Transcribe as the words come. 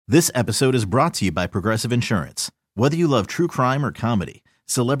This episode is brought to you by Progressive Insurance. Whether you love true crime or comedy,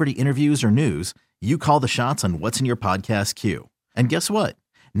 celebrity interviews or news, you call the shots on what's in your podcast queue. And guess what?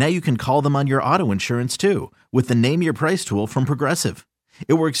 Now you can call them on your auto insurance too with the Name Your Price tool from Progressive.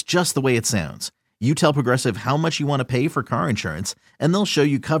 It works just the way it sounds. You tell Progressive how much you want to pay for car insurance, and they'll show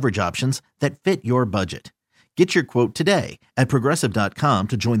you coverage options that fit your budget. Get your quote today at Progressive.com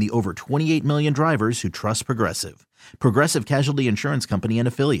to join the over 28 million drivers who trust Progressive. Progressive Casualty Insurance Company and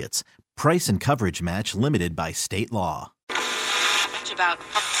Affiliates. Price and coverage match limited by state law. It's about...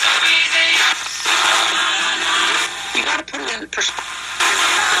 You gotta put it in perspective.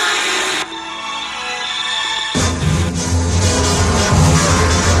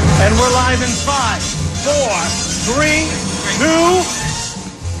 And we're live in 5, 4, 3, 2...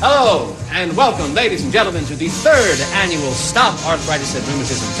 Hello, and welcome, ladies and gentlemen, to the third annual Stop Arthritis and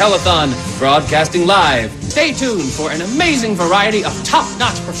Rheumatism Telethon, broadcasting live. Stay tuned for an amazing variety of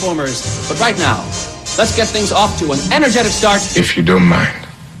top-notch performers. But right now, let's get things off to an energetic start. If you don't mind,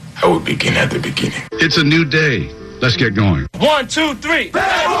 I will begin at the beginning. It's a new day. Let's get going. 1, 2, 3.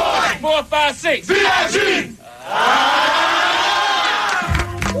 Bad boy! 4, 5, 6. VIG!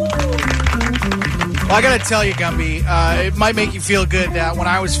 Well, I gotta tell you, Gumby, it might make you feel good that when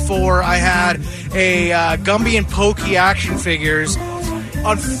I was 4, I had a Gumby and Pokey action figures.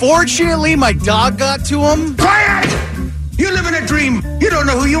 Unfortunately, my dog got to them. Quiet! You live in a dream. You don't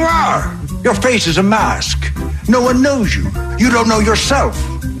know who you are. Your face is a mask. No one knows you. You don't know yourself.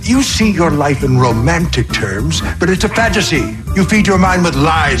 You see your life in romantic terms, but it's a fantasy. You feed your mind with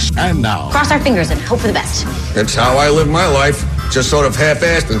lies. And now, cross our fingers and hope for the best. That's how I live my life. Just sort of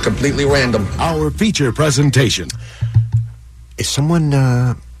half-assed and completely random. our feature presentation. Is someone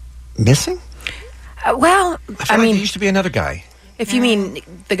missing? Well, I mean, there used to be another guy. If you mean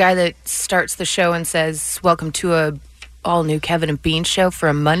the guy that starts the show and says, "Welcome to a all-new Kevin and Bean show for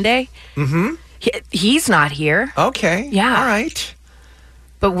a Monday," he's not here. Okay. Yeah. All right.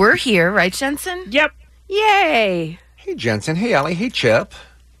 But we're here, right, Jensen? Yep. Yay! Hey, Jensen. Hey, Allie. Hey, Chip.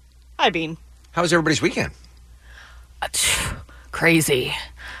 Hi, Bean. How was everybody's weekend? Crazy.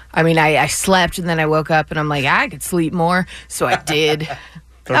 I mean, I slept and then I woke up and I'm like, I could sleep more. So I did.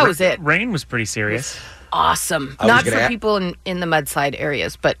 That was it. Rain was pretty serious. Awesome. Not for people in the mudslide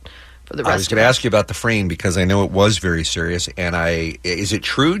areas, but for the rest of us. I was going to ask you about the frame because I know it was very serious. And is it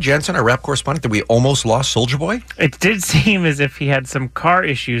true, Jensen, our rap correspondent, that we almost lost Soulja Boy? It did seem as if he had some car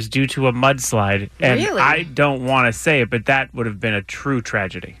issues due to a mudslide. And Really? I don't want to say it, but that would have been a true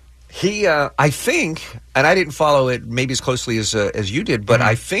tragedy. He, I think, and I didn't follow it maybe as closely as you did, but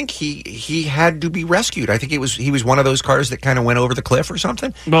I think he had to be rescued. I think he was one of those cars that kind of went over the cliff or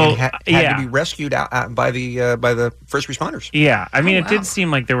something. Well, and had to be rescued out by the first responders. Yeah, I mean, it did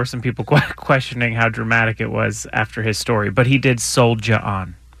seem like there were some people questioning how dramatic it was after his story, but he did soldier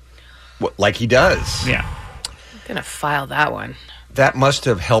on. Well, like he does. Yeah. I'm going to file that one. That must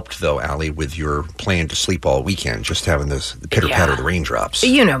have helped, though, Allie, with your plan to sleep all weekend, just having this pitter-patter of the raindrops.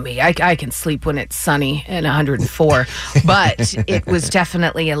 You know me. I can sleep when it's sunny and 104. But it was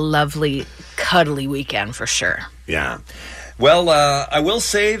definitely a lovely, cuddly weekend for sure. Yeah. Well, I will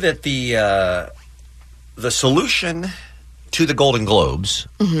say that the solution to the Golden Globes,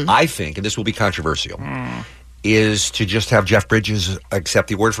 I think, and this will be controversial, is to just have Jeff Bridges accept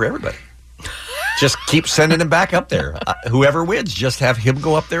the award for everybody. Just keep sending him back up there. Whoever wins, just have him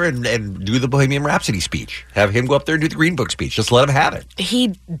go up there and do the Bohemian Rhapsody speech. Have him go up there and do the Green Book speech. Just let him have it. He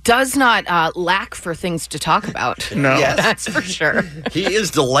does not lack for things to talk about. No. Yes. That's for sure. He is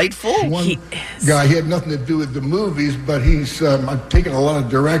delightful. One guy, he had nothing to do with the movies, but he's I've taken a lot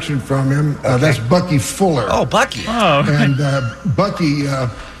of direction from him. That's Bucky Fuller. Oh, Bucky. Oh. And Bucky...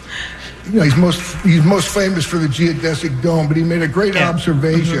 he's most famous for the geodesic dome, but he made a great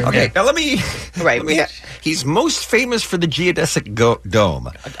observation. Okay, now let me he's most famous for the geodesic dome.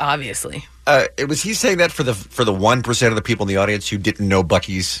 Obviously. Was he saying that for the 1% of the people in the audience who didn't know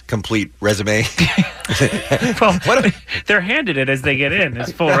Bucky's complete resume? Well, they're handed it as they get in,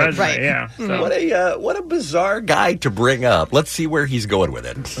 his full resume. Right. Yeah. So. What a bizarre guy to bring up. Let's see where he's going with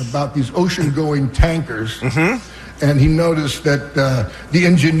it. About these ocean-going tankers. And he noticed that the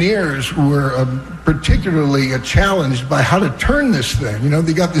engineers were particularly challenged by how to turn this thing. You know,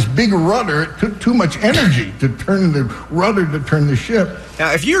 they got this big rudder. It took too much energy to turn the rudder to turn the ship.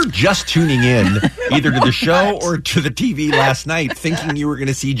 Now, if you're just tuning in, either to the show or to the TV last night, thinking you were going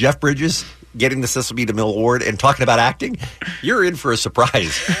to see Jeff Bridges getting the Cecil B. DeMille Award and talking about acting, you're in for a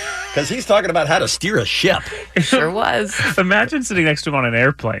surprise. Because he's talking about how to steer a ship. Sure was. Imagine sitting next to him on an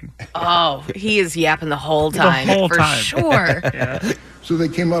airplane. Oh, he is yapping the whole time. The whole for time. sure. Yeah. So they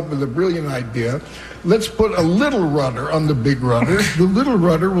came up with a brilliant idea. Let's put a little rudder on the big rudder. The little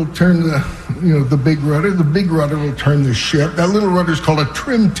rudder will turn the big rudder. The big rudder will turn the ship. That little rudder is called a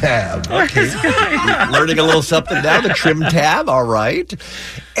trim tab. Okay. Learning a little something now, the trim tab, all right.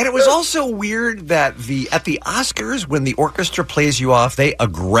 And it was also weird that at the Oscars, when the orchestra plays you off, they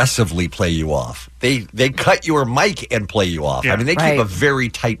aggressively play you off. They cut your mic and play you off. Yeah. I mean, they Right. keep a very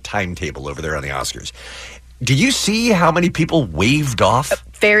tight timetable over there on the Oscars. Do you see how many people waved off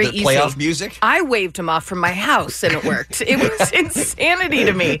Very the easy. playoff music? I waved him off from my house and it worked. It was insanity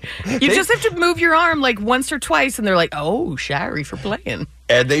to me. You just have to move your arm like once or twice and they're like, oh, Shari for playing.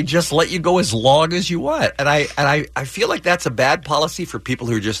 And they just let you go as long as you want. And I feel like that's a bad policy for people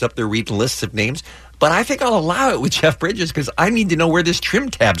who are just up there reading lists of names. But I think I'll allow it with Jeff Bridges because I need to know where this trim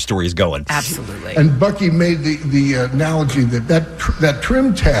tab story is going. Absolutely. And Bucky made the analogy that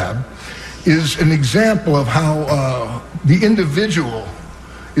trim tab is an example of how the individual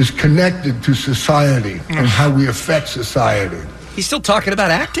is connected to society and how we affect society. He's still talking about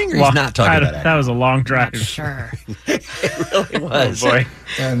acting, or Well, he's not talking about acting? That was a long drive. Sure. It really was. Oh, boy.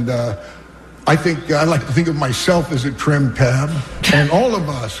 And I think I like to think of myself as a trim tab, and all of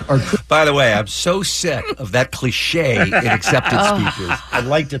us are. By the way, I'm so sick of that cliche in acceptance speeches. I'd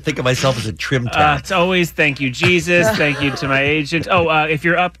like to think of myself as a trim tab. It's always thank you, Jesus. Thank you to my agent. Oh, if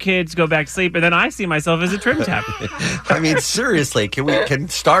you're up, kids, go back to sleep. And then I see myself as a trim tab. I mean, seriously, can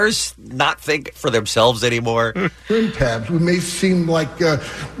stars not think for themselves anymore? Trim tabs. We may seem like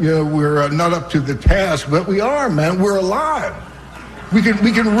we're not up to the task, but we are, man. We're alive. We can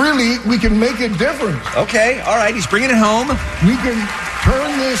make a difference. Okay, all right. He's bringing it home. We can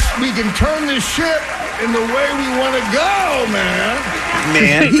turn this ship in the way we want to go, man.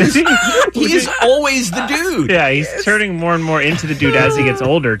 He's always the dude. Yeah, he's turning more and more into the dude as he gets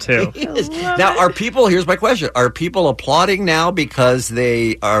older, too. Now, here's my question. Are people applauding now because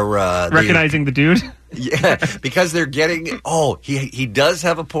they are... Recognizing the dude? Yeah, because they're getting, he does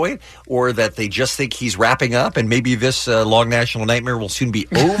have a point, or that they just think he's wrapping up and maybe this long national nightmare will soon be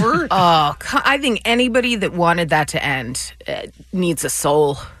over? I think anybody that wanted that to end needs a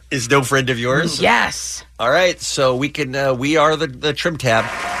soul. Is no friend of yours? Yes. All right, so we are the trim tab.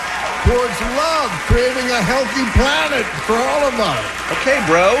 Towards love, creating a healthy planet for all of us. Okay,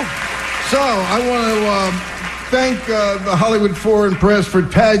 bro. So I want to thank the Hollywood Foreign Press for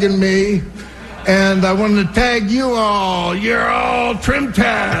tagging me. And I wanted to tag you all. You're all trim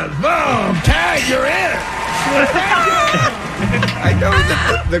tabs. Boom. Tag, you're in. I know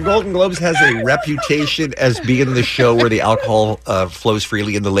that the Golden Globes has a reputation as being the show where the alcohol flows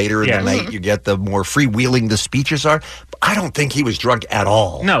freely, and the later in the night you get the more freewheeling the speeches are. But I don't think he was drunk at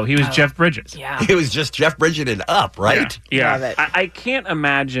all. No, he was Jeff Bridges. Yeah. It was just Jeff Bridges and up, right? Yeah. Love it. I can't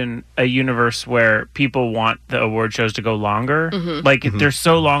imagine a universe where people want the award shows to go longer. Like, they're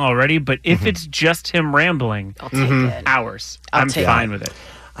so long already, but if it's just him rambling, I'll take it. hours. I'll I'm take fine with it.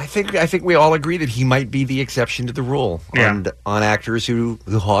 I think we all agree that he might be the exception to the rule on actors who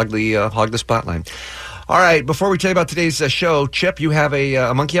hog the spotlight. All right, before we tell you about today's show, Chip, you have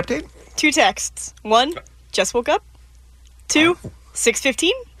a monkey update? 2 texts. 1, just woke up. 2,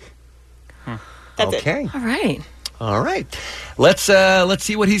 6:15. That's okay. it. All right. Let's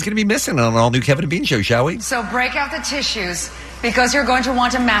see what he's going to be missing on an all-new Kevin and Bean show, shall we? So break out the tissues because you're going to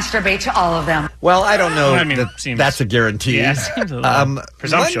want to masturbate to all of them. Well, I don't know. I mean, that's a guarantee. Yeah, seems a little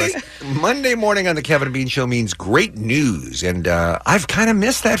presumptuous. Monday morning on the Kevin and Bean show means great news, and I've kind of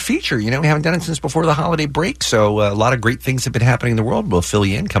missed that feature. We haven't done it since before the holiday break, so a lot of great things have been happening in the world. We'll fill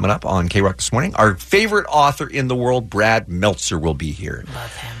you in coming up on K-Rock this morning. Our favorite author in the world, Brad Meltzer, will be here.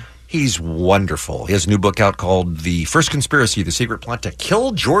 Love him. He's wonderful. He has a new book out called The First Conspiracy, The Secret Plot to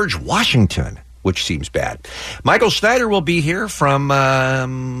Kill George Washington, which seems bad. Michael Schneider will be here from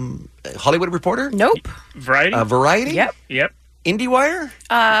Hollywood Reporter? Nope. Variety? Variety? Yep. IndieWire?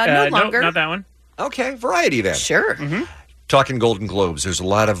 No Nope, longer. not that one. Okay, Variety then. Sure. Talking Golden Globes, there's a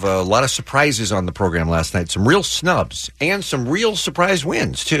lot of surprises on the program last night. Some real snubs and some real surprise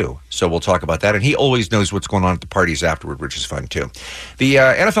wins too. So we'll talk about that. And he always knows what's going on at the parties afterward, which is fun too. The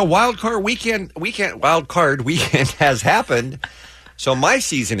NFL wild card weekend has happened. So my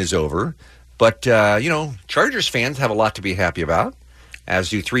season is over, but Chargers fans have a lot to be happy about, as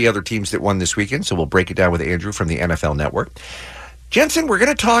do 3 other teams that won this weekend. So we'll break it down with Andrew from the NFL Network. Jensen, we're going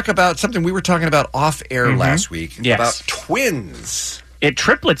to talk about something we were talking about off air last week about twins. It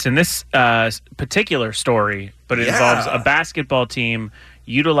triplets in this particular story, but it involves a basketball team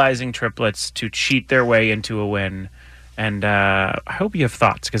utilizing triplets to cheat their way into a win. And I hope you have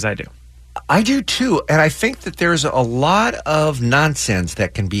thoughts, because I do. I do too, and I think that there's a lot of nonsense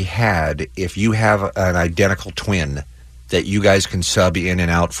that can be had if you have an identical twin that you guys can sub in and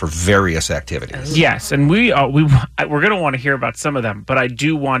out for various activities. Yes, and we're going to want to hear about some of them, but I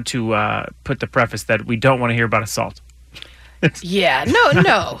do want to put the preface that we don't want to hear about assault. Yeah,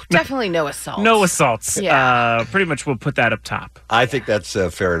 no, definitely no assault. No assaults. Yeah. Pretty much we'll put that up top. I think that's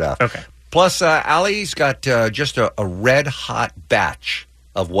fair enough. Okay. Plus, Allie's got just a red-hot batch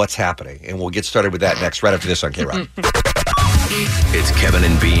of what's happening, and we'll get started with that next, right after this on K-Rock. It's Kevin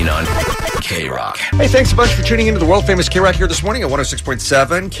and Bean on K-Rock. Hey, thanks a bunch for tuning into the world-famous K-Rock here this morning at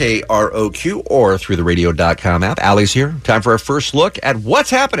 106.7 KROQ or through the radio.com app. Allie's here. Time for our first look at what's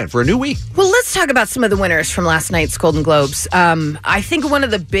happening for a new week. Well, let's talk about some of the winners from last night's Golden Globes. I think one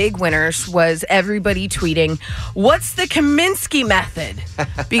of the big winners was everybody tweeting, "What's the Kaminsky method?"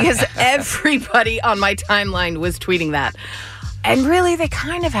 Because everybody on my timeline was tweeting that. And really, they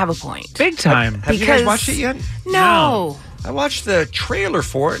kind of have a point. Big time. Have you guys watched it yet? No. I watched the trailer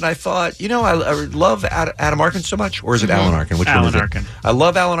for it, and I thought, I love Adam Arkin so much. Or is it Alan Arkin? Which one is it? Arkin. I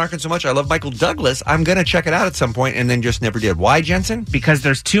love Alan Arkin so much. I love Michael Douglas. I'm going to check it out at some point, and then just never did. Why, Jensen? Because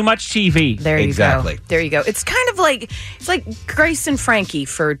there's too much TV. There you Exactly. go. There you go. It's kind of like Grace and Frankie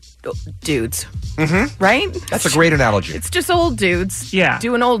for dudes. Mm-hmm. Right? That's a great analogy. It's just old dudes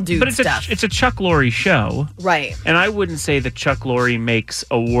doing old dude but it's stuff. It's a Chuck Lorre show. Right. And I wouldn't say that Chuck Lorre makes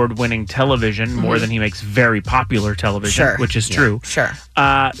award-winning television more than he makes very popular television, Sure. which is true. Sure.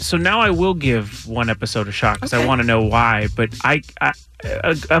 So now I will give one episode a shot because I want to know why. But I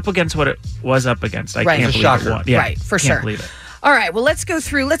up against what it was up against, I Right. can't It's a believe shocker. it won. Yeah, Right, for can't sure. believe it. All right, well, let's go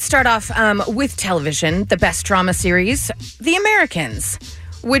through. Let's start off with television, the best drama series, The Americans,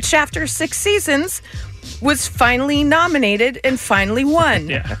 which after 6 seasons was finally nominated and finally won.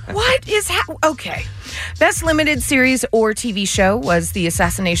 Yeah. What is okay. Best limited series or TV show was The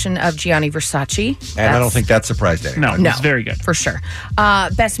Assassination of Gianni Versace. And I don't think that surprised anyone. No, it's very good. For sure.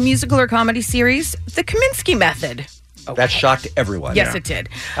 Best musical or comedy series, The Kaminsky Method. That shocked everyone. Yes, it did.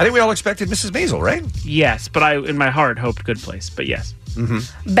 I think we all expected Mrs. Maisel, right? Yes, but I, in my heart, hoped Good Place. But yes.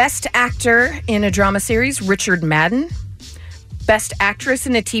 Best actor in a drama series, Richard Madden. Best actress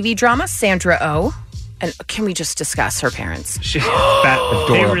in a TV drama, Sandra Oh. And can we just discuss her parents?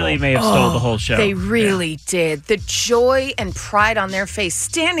 They really may have stole the whole show. They really did. The joy and pride on their face,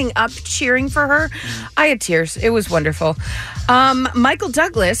 standing up, cheering for her. I had tears. It was wonderful. Michael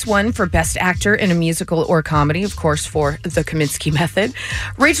Douglas won for Best Actor in a Musical or Comedy, of course, for The Kaminsky Method.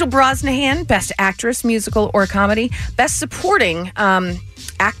 Rachel Brosnahan, Best Actress, Musical or Comedy. Best Supporting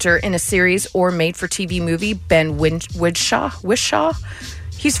Actor in a Series or Made-for-TV Movie, Ben Whishaw.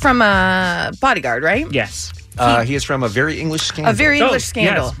 He's from Bodyguard, right? Yes. He is from A Very English Scandal. A Very English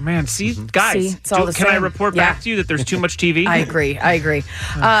Scandal. Yes. Man, see, guys, See, it's all the can I same. report Yeah. back to you that there's too much TV? I agree.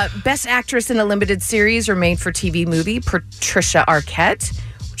 Best Actress in a Limited Series or Made-for-TV Movie, Patricia Arquette,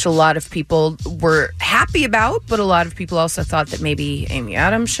 which a lot of people were happy about, but a lot of people also thought that maybe Amy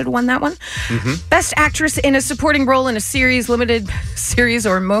Adams should have won that one. Best Actress in a Supporting Role in a Series, Limited Series,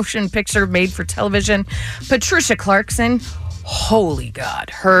 or Motion Picture Made for Television, Patricia Clarkson. Holy God.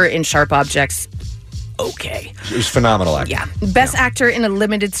 Her in Sharp Objects. Okay. It was phenomenal acting. Yeah. Best Actor in a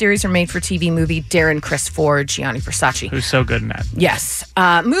Limited Series or Made-for-TV Movie, Darren Criss for Gianni Versace. Who's so good in that? Yes.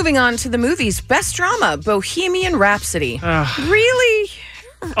 Moving on to the movies. Best Drama, Bohemian Rhapsody. Really?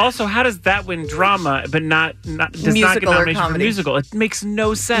 Also, how does that win drama, but does not get Musical or nominated for comedy? musical? It makes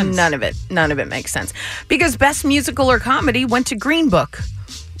no sense. None of it makes sense. Because Best Musical or Comedy went to Green Book,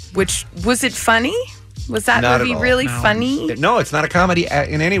 which, was it funny? Was that Not movie at all. really No. funny? No, it's not a comedy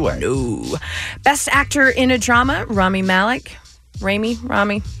in any way. No. Best Actor in a Drama, Rami Malek.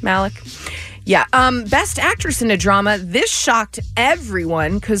 Yeah. Best Actress in a Drama. This shocked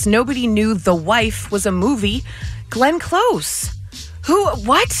everyone because nobody knew The Wife was a movie. Glenn Close.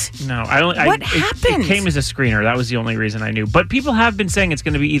 What? No, What happened? It came as a screener. That was the only reason I knew. But people have been saying it's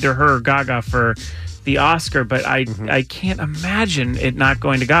going to be either her or Gaga for the Oscar, but I can't imagine it not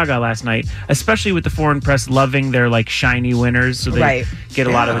going to Gaga last night, especially with the foreign press loving their like shiny winners, so they get a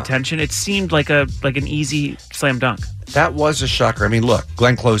lot of attention. It seemed like an easy slam dunk. That was a shocker. I mean, look,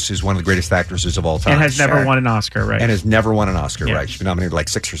 Glenn Close is one of the greatest actresses of all time. And has never won an Oscar, right? And has never won an Oscar, right? She's been nominated like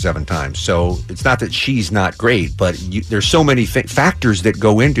 6 or 7 times. So it's not that she's not great, but there's so many factors that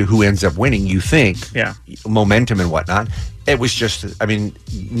go into who ends up winning, you think. Yeah. Momentum and whatnot. It was just, I mean,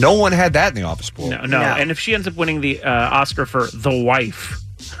 no one had that in the office pool. No. And if she ends up winning the Oscar for The Wife,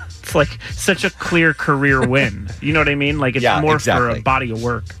 it's like such a clear career win. You know what I mean? Like it's more for a body of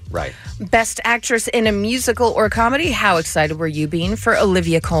work. Right. Best Actress in a Musical or Comedy. How excited were you being for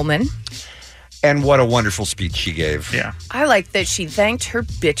Olivia Colman? And what a wonderful speech she gave. Yeah. I like that she thanked her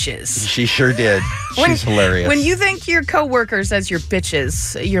bitches. She sure did. She's hilarious. When you thank your coworkers as your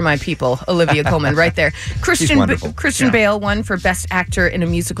bitches, you're my people. Olivia Colman, right there. wonderful. Christian Bale won for Best Actor in a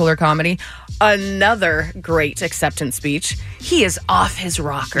Musical or Comedy. Another great acceptance speech. He is off his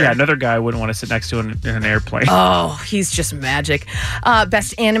rocker. Yeah, another guy I wouldn't want to sit next to in an airplane. Oh, he's just magic.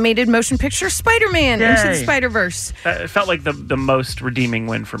 Best Animated Motion Picture, Spider-Man Into the Yay. Spider-Verse. It felt like the most redeeming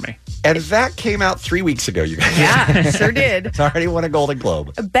win for me. And that came out 3 weeks ago, you guys. Yeah, sure did. It's already won a Golden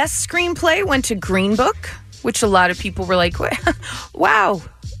Globe. Best Screenplay went to Green Book, which a lot of people were like, wow,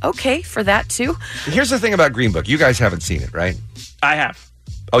 okay, for that too. Here's the thing about Green Book. You guys haven't seen it, right? I have.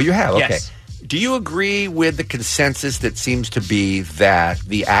 Oh, you have? Okay. Yes. Do you agree with the consensus that seems to be that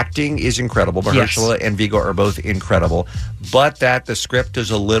the acting is incredible? Mahershala and Viggo are both incredible, but that the script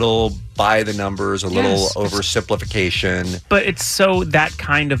is a little by the numbers, a little oversimplification. But it's so that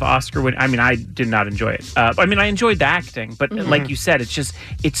kind of Oscar win. I mean, I did not enjoy it. I mean, I enjoyed the acting, but like you said,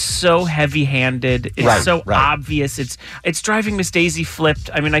 it's so heavy-handed. It's so obvious. It's driving Miss Daisy flipped.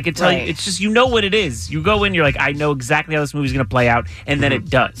 I mean, I could tell you, it's just, you know what it is. You go in, you're like, I know exactly how this movie's going to play out, and then it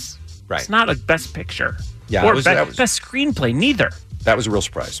does. Right. It's not a Best Picture. Yeah, or that was Best Screenplay, neither. That was a real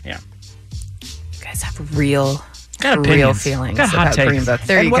surprise. Yeah. You guys have real opinions. feelings Got hot about takes. Green Book.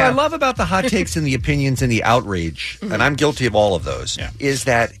 There And you what go. I love about the hot takes and the opinions and the outrage, and I'm guilty of all of those, is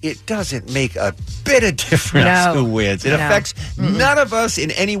that it doesn't make a bit of difference No. who wins. It No. affects none of us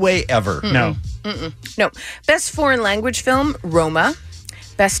in any way ever. No. No. Best Foreign Language Film, Roma.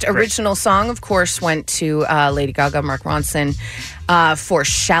 Best Original Song, of course, went to Lady Gaga, Mark Ronson for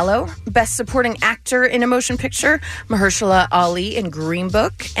Shallow. Best Supporting Actor in a Motion Picture, Mahershala Ali in Green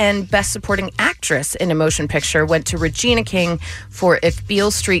Book. And Best Supporting Actress in a Motion Picture went to Regina King for If Beale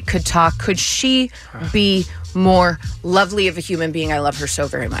Street Could Talk. Could she be more lovely of a human being? I love her so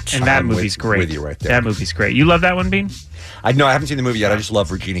very much. And that movie's great. With you right there. That movie's great. You love that one, Bean? I haven't seen the movie yet. I just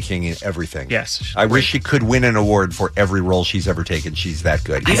love Regina King in everything. Yes. I wish she could win an award for every role she's ever taken. She's that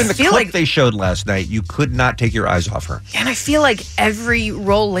good. Even the clip they showed last night, you could not take your eyes off her. And I feel like every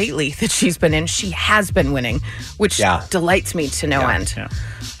role lately that she's been in, she has been winning, which delights me to no end. Yeah.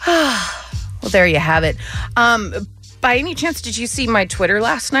 Well, there you have it. By any chance, did you see my Twitter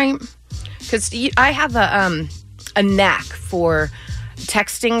last night? Because I have a knack for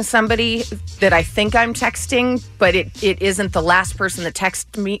texting somebody that I think I'm texting, but it isn't the last person that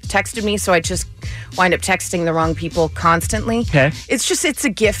texted me, so I just wind up texting the wrong people constantly. Okay. It's a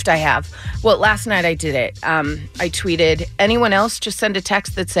gift I have. Well, last night I did it. I tweeted, anyone else just send a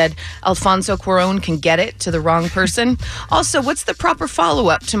text that said, Alfonso Cuarón can get it, to the wrong person. Also, what's the proper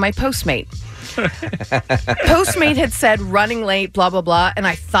follow-up to my Postmate? Postmate had said running late, blah, blah, blah, and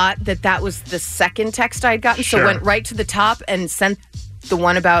I thought that was the second text I'd gotten, so went right to the top and sent the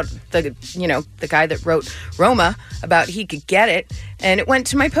one about the guy that wrote Roma, about he could get it, and it went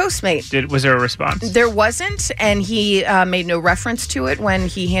to my Postmate. Was there a response? There wasn't, and he made no reference to it when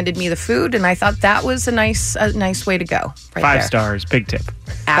he handed me the food, and I thought that was a nice way to go. Right 5 there. stars, big tip.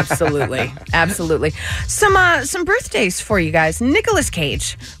 Absolutely, absolutely. Some birthdays for you guys: Nicolas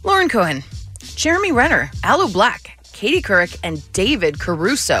Cage, Lauren Cohen, Jeremy Renner, Aloe Black, Katie Couric, and David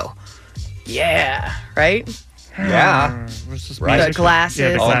Caruso. Yeah, right? Yeah. Right. The glasses.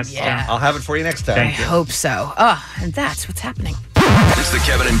 Yeah, the glasses. Yeah. I'll have it for you next time. I hope so. Oh, and that's what's happening. It's the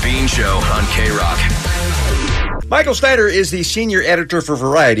Kevin and Bean Show on K-Rock. Michael Snyder is the senior editor for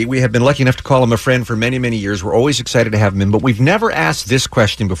Variety. We have been lucky enough to call him a friend for many, many years. We're always excited to have him in, but we've never asked this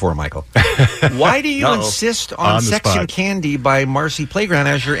question before, Michael. Why do you insist on Sex and Candy by Marcy Playground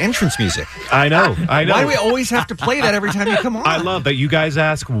as your entrance music? I know. Why do we always have to play that every time you come on? I love that you guys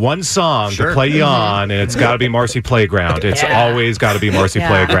ask one song to play you on, and it's got to be Marcy Playground. It's always got to be Marcy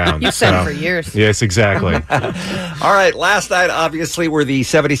Playground. You've said it for years. Yes, exactly. All right, last night, obviously, were the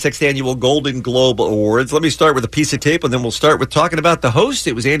 76th Annual Golden Globe Awards. Let me start with a piece of tape, and then we'll start with talking about the host.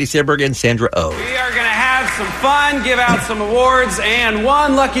 It was Andy Samberg and Sandra Oh. We are going to have some fun, give out some awards, and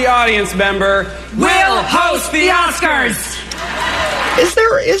one lucky audience member will host the Oscars. Is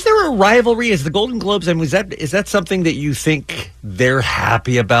there a rivalry? Is the Golden Globes? I mean, is that something that you think they're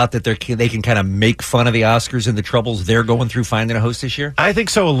happy about, that they can kind of make fun of the Oscars and the troubles they're going through finding a host this year? I think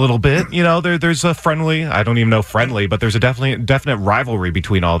so, a little bit. You know, there's a friendly, I don't even know friendly, but there's a definite rivalry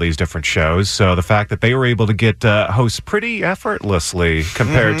between all these different shows. So the fact that they were able to get hosts pretty effortlessly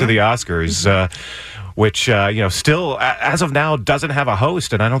compared to the Oscars. which still as of now doesn't have a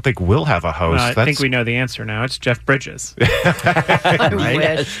host, and I don't think will have a host. I think we know the answer now. It's Jeff Bridges.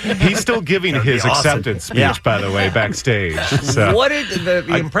 Right? He's still giving his acceptance speech, by the way, backstage. So. What did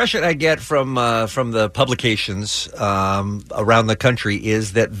the impression I get from the publications around the country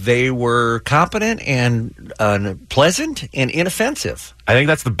is that they were competent and pleasant and inoffensive. I think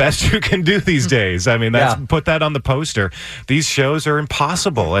that's the best you can do these days. I mean, put that on the poster. These shows are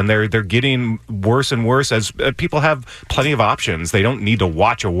impossible, and they're getting worse and worse as people have plenty of options. They don't need to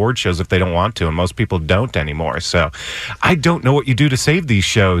watch award shows if they don't want to, and most people don't anymore. So I don't know what you do to save these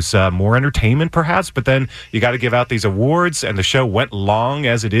shows. More entertainment, perhaps, but then you got to give out these awards, and the show went long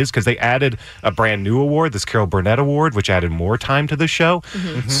as it is because they added a brand new award, this Carol Burnett Award, which added more time to the show.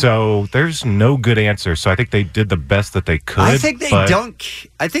 Mm-hmm. So there's no good answer. So I think they did the best that they could. I think they don't.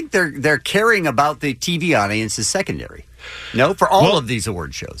 I think they're caring about the TV audience as secondary. No, for all of these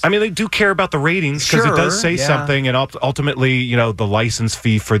award shows. I mean, they do care about the ratings because it does say something, and ultimately, the license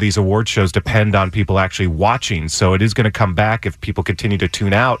fee for these award shows depend on people actually watching. So it is going to come back if people continue to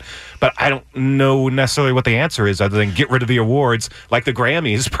tune out. But I don't know necessarily what the answer is other than get rid of the awards, like the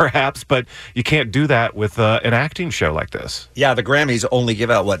Grammys, perhaps. But you can't do that with an acting show like this. Yeah, the Grammys only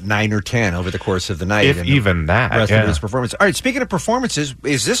give out, 9 or 10 over the course of the night. If even that. Rest of his performance. All right, speaking of performances,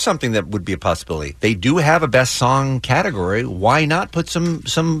 is this something that would be a possibility? They do have a best song category. Why not put some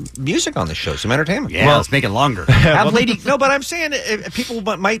music on the show, some entertainment? Yeah, let's make it longer. Have No, but I'm saying people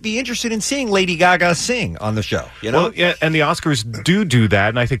might be interested in seeing Lady Gaga sing on the show. Well, yeah, and the Oscars do that,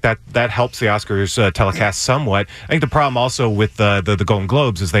 and I think that helps the Oscars telecast somewhat. I think the problem also with the Golden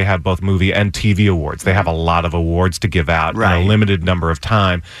Globes is they have both movie and TV awards. They have a lot of awards to give out in a limited number of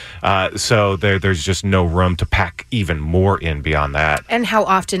time, so there's just no room to pack even more in beyond that. And how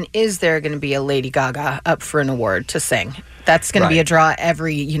often is there going to be a Lady Gaga up for an award to sing? That's going to be a draw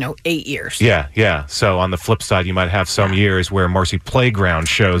every, 8 years. Yeah. So on the flip side, you might have some years where Marcy Playground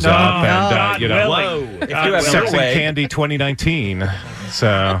shows up and, Sex and Candy 2019.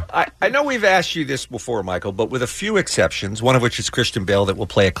 So I know we've asked you this before, Michael, but with a few exceptions, one of which is Christian Bale that we'll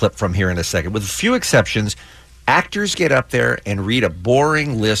play a clip from here in a second. With a few exceptions, actors get up there and read a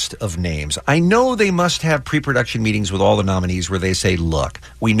boring list of names. I know they must have pre-production meetings with all the nominees where they say, look,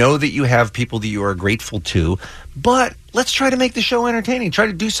 we know that you have people that you are grateful to, but let's try to make the show entertaining. Try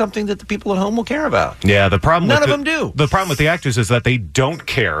to do something that the people at home will care about. Yeah, the problem None of them do. The problem with the actors is that they don't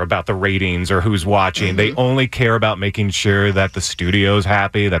care about the ratings or who's watching. Mm-hmm. They only care about making sure that the studio's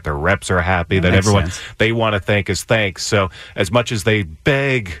happy, that their reps are happy, that everyone they want to thank is thanks. So as much as they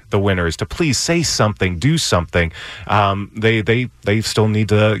beg the winners to please say something, do something, they still need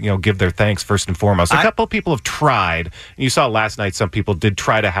to give their thanks first and foremost. A couple of people have tried. You saw last night some people did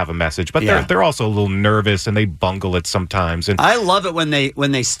try to have a message, but they're also a little nervous and they bungle it sometimes. And I love it when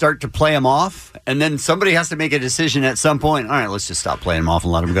they start to play them off, and then somebody has to make a decision at some point. All right, let's just stop playing them off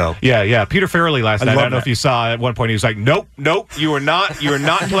and let them go. Yeah. Peter Farrelly last night. I don't know if you saw at one point he was like, "Nope, you are not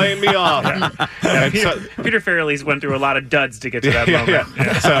playing me off." Peter Farrelly's went through a lot of duds to get to that moment.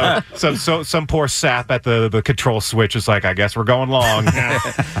 Yeah. So some poor sap at the control switch is like, I guess we're going long.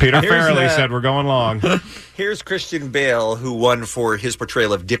 Peter Farrelly said we're going long. Here's Christian Bale, who won for his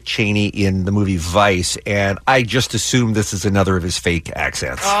portrayal of Dick Cheney in the movie Vice, and I just assume this is another of his fake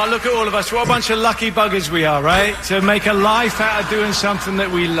accents. Oh, look at all of us. What a bunch of lucky buggers we are, right? To make a life out of doing something that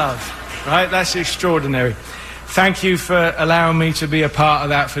we love, right? That's extraordinary. Thank you for allowing me to be a part of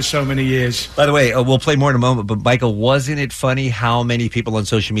that for so many years. By the way, we'll play more in a moment, but Michael, wasn't it funny how many people on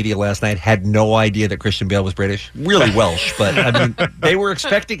social media last night had no idea that Christian Bale was British? Really Welsh, but I mean, they were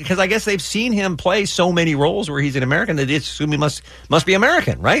expecting, because I guess they've seen him play so many roles where he's an American, they assume he must be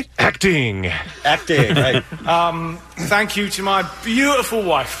American, right? Acting, right. Thank you to my beautiful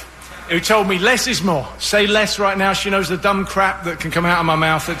wife, who told me less is more. Say less right now. She knows the dumb crap that can come out of my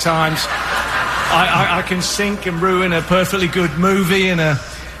mouth at times. I can sink and ruin a perfectly good movie and a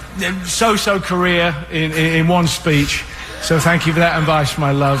so-so career in one speech. So thank you for that advice,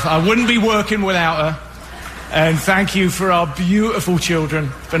 my love. I wouldn't be working without her. And thank you for our beautiful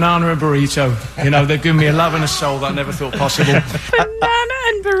children, Banana and Burrito. They've given me a love and a soul that I never thought possible. Banana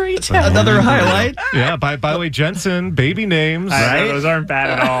and Burrito. Another highlight. Yeah, by the way, Jensen, baby names. Right? Those aren't bad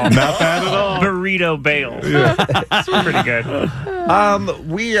at all. Not bad at all. Burrito Bale. Yeah. That's pretty good.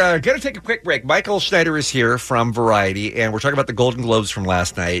 We are going to take a quick break. Michael Schneider is here from Variety, and we're talking about the Golden Globes from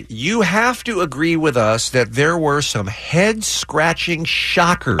last night. You have to agree with us that there were some head-scratching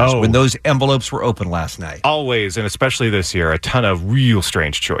shockers when those envelopes were opened last night. Always, and especially this year, a ton of real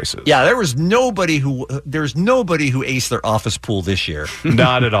strange choices. Yeah, there's nobody who aced their office pool this year.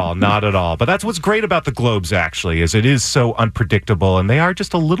 Not at all. But that's what's great about the Globes, actually, is it is so unpredictable, and they are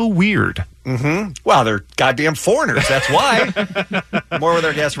just a little weird. Mm-hmm. Well, they're goddamn foreigners. That's why. More with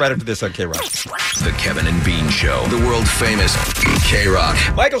our guests right after this on K-Rock. The Kevin and Bean Show. The world famous K-Rock.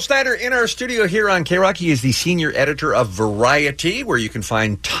 Michael Snyder in our studio here on K-Rock. He is the senior editor of Variety, where you can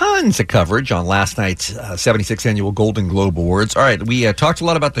find tons of coverage on last night's 76th Annual Golden Globe Awards. All right, we talked a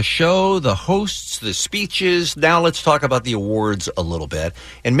lot about the show, the hosts, the speeches. Now let's talk about the awards a little bit.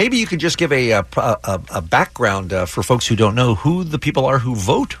 And maybe you could just give a background for folks who don't know who the people are who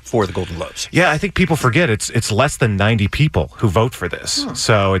vote for the Golden Globes. Yeah, I think people forget it's less than 90 people who vote for this.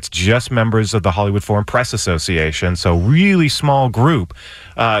 So it's just members of the Hollywood Foreign Press Association. So really small group.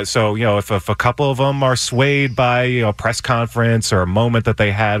 So, if a couple of them are swayed by a press conference or a moment that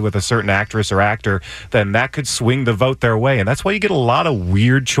they had with a certain actress or actor, then that could swing the vote their way. And that's why you get a lot of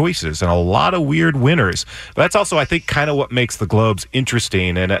weird choices and a lot of weird winners. But that's also, I think, kind of what makes the Globes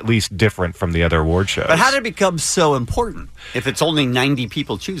interesting and at least different from the other award shows. But how did it become so important if it's only 90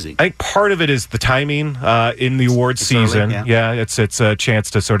 people choosing? I think part of it is the timing in the awards season. Early, yeah, it's a chance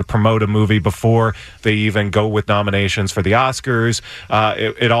to sort of promote a movie before they even go with nominations for the Oscars.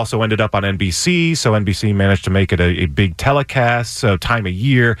 It also ended up on NBC, so NBC managed to make it a big telecast. So time of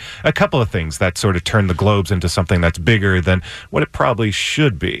year, a couple of things that sort of turned the Globes into something that's bigger than what it probably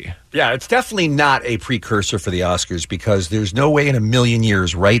should be. Yeah, it's definitely not a precursor for the Oscars because there's no way in a million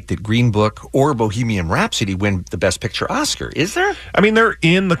years, right, that Green Book or Bohemian Rhapsody win the Best Picture Oscar, is there? I mean, they're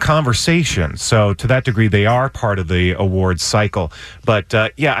in the conversation, so to that degree, they are part of the awards cycle. But,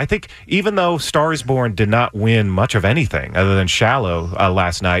 I think even though Star is Born did not win much of anything other than Shallow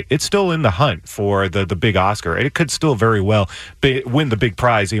last night, it's still in the hunt for the big Oscar. It could still very well win the big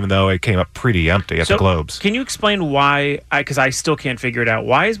prize, even though it came up pretty empty at the Globes. Can you explain why, because I still can't figure it out,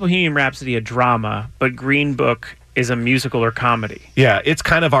 why is Bohemian Rhapsody a drama, but Green Book is a musical or comedy? Yeah, it's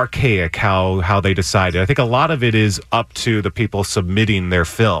kind of archaic how they decided. I think a lot of it is up to the people submitting their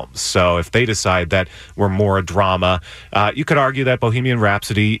films. So if they decide that we're more a drama, you could argue that Bohemian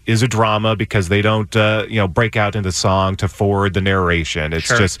Rhapsody is a drama because they don't break out into song to forward the narration. It's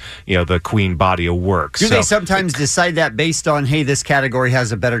just the Queen body of work. Do they sometimes decide that based on, hey, this category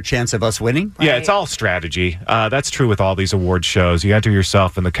has a better chance of us winning? Yeah, it's all strategy. That's true with all these award shows. You enter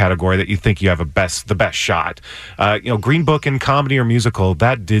yourself in the category that you think you have the best shot. Green Book in comedy or musical,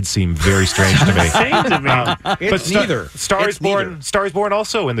 that did seem very strange to me. Same to me. It's neither. Star is Born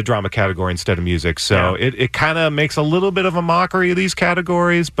also in the drama category instead of music. So it kind of makes a little bit of a mockery of these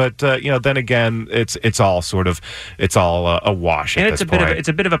categories. But then again, it's all a wash. And at this point. it's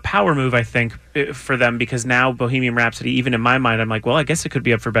a bit of a power move, I think, for them because now Bohemian Rhapsody, even in my mind, I'm like, well, I guess it could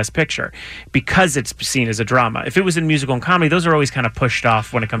be up for Best Picture because it's seen as a drama. If it was in musical and comedy, those are always kind of pushed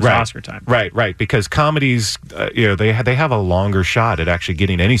off when it comes to Oscar time. Right. Because comedies. They have a longer shot at actually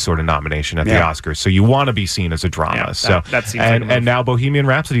getting any sort of nomination at the Oscars. So you want to be seen as a drama. Yeah, that seems like a move. And now Bohemian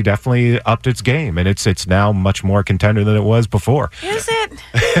Rhapsody definitely upped its game, and it's now much more contender than it was before. Is it?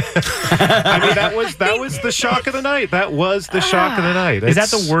 I mean, that was the shock of the night. That was the shock of the night. Is that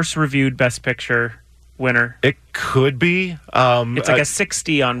the worst reviewed Best Picture winner? It could be. It's like a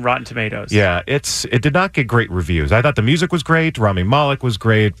 60 on Rotten Tomatoes. Yeah, it did not get great reviews. I thought the music was great, Rami Malek was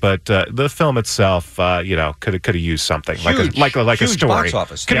great, but the film itself, could have used something like a story. Box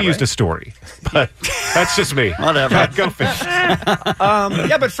office. Could have used a story, but that's just me. Whatever. Go fish.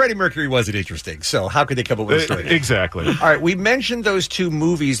 But Freddie Mercury wasn't interesting, so how could they come up with a story? Exactly. All right, we mentioned those two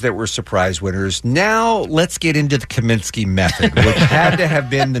movies that were surprise winners. Now let's get into the Kaminsky Method, which had to have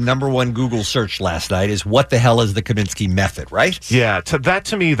been the number one Google search last night. Is what the hell is the Kaminsky Method, right? Yeah, that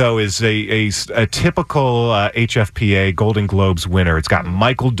to me, though, is a typical HFPA Golden Globes winner. It's got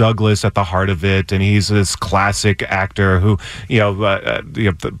Michael Douglas at the heart of it, and he's this classic actor who,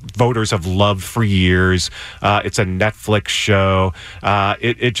 the voters have loved for years. It's a Netflix show.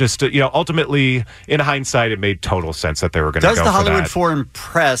 It just, ultimately, in hindsight, it made total sense that they were going to go for that. Does the Hollywood Foreign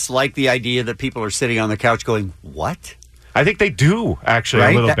Press like the idea that people are sitting on the couch going, what? I think they do, actually,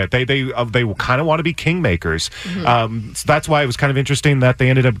 a little bit. They kind of want to be kingmakers. Mm-hmm. So that's why it was kind of interesting that they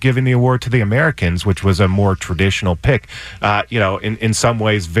ended up giving the award to The Americans, which was a more traditional pick, in some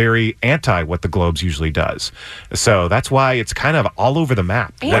ways very anti what the Globes usually does. So that's why it's kind of all over the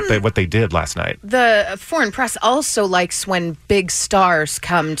map, what they did last night. The foreign press also likes when big stars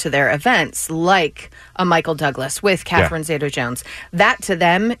come to their events, like a Michael Douglas with Catherine Zeta-Jones. That to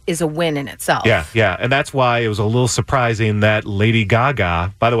them is a win in itself. Yeah. And that's why it was a little surprising that Lady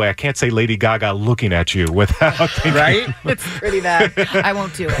Gaga, by the way, I can't say Lady Gaga looking at you without thinking. Right? It's pretty bad. I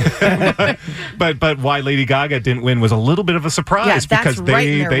won't do it. But why Lady Gaga didn't win was a little bit of a surprise because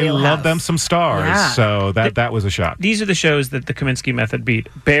they love them some stars. Yeah. So that was a shock. These are the shows that the Kaminsky Method beat.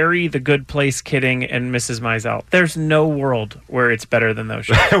 Barry, The Good Place, Kidding, and Mrs. Maisel. There's no world where it's better than those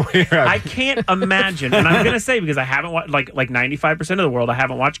shows. I can't imagine, and I'm going to say because I haven't watched, like 95% of the world, I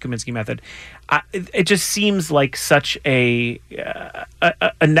haven't watched Kaminsky Method. It just seems like such in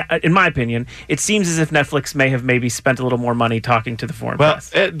my opinion, it seems as if Netflix may have maybe spent a little more money talking to the foreign press.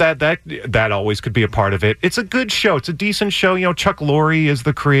 That always could be a part of it. It's a good show. It's a decent show. You know, Chuck Lorre is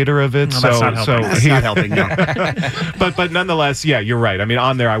the creator of it. That's not helping. No. but nonetheless, yeah, you're right. I mean,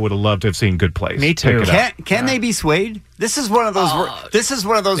 on there, I would have loved to have seen Good Place. Me too. Can they be swayed? This is one of those.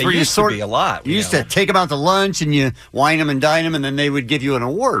 Where you sort be a lot. You used to take them out to lunch and you wine them and dine them, and then they would give you an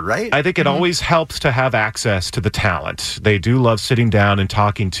award, right? I think it always helps to have access to the talent. They do love sitting down and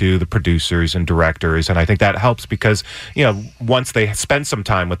talking to the producers and directors, and I think that helps because once they spend some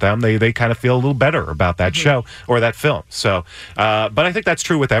time with them, they kind of feel a little better about that show or that film. So, but I think that's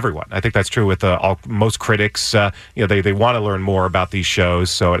true with everyone. I think that's true with most critics. They want to learn more about these shows,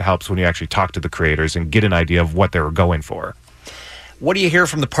 so it helps when you actually talk to the creators and get an idea of what they were going for. What do you hear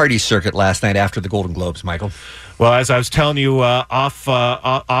from the party circuit last night after the Golden Globes, Michael? Well, as I was telling you off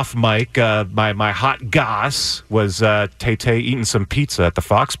mic, my hot goss was Tay-Tay eating some pizza at the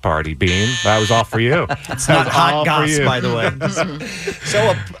Fox party. Bean, that was all for you. It's not hot goss, by the way.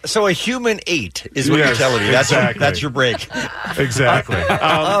 So a human ate is what you're telling me. That's your break. Exactly.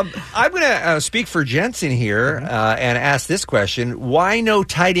 I'm going to speak for Jensen here and ask this question: why no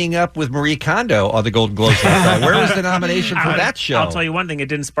tidying up with Marie Kondo on the Golden Globes last night? Where was the nomination for that show? I'll tell you one thing: it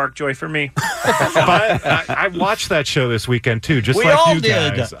didn't spark joy for me. But I watched that show this weekend too, just we like all you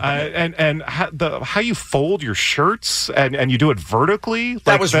did. guys. And how you fold your shirts and you do it vertically.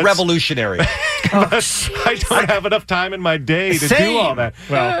 That was revolutionary. I don't have enough time in my day to do all that.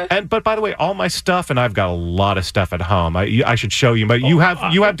 Well, but by the way, all my stuff, and I've got a lot of stuff at home. I should show you, but you have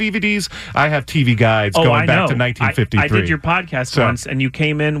DVDs. I have TV guides going back to 1953. I did your podcast once, and you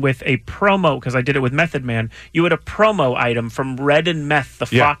came in with a promo because I did it with Method Man. You had a promo item from Red and Meth, the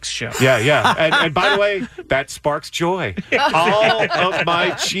Fox show. Yeah. And by the way, that sparks joy. All of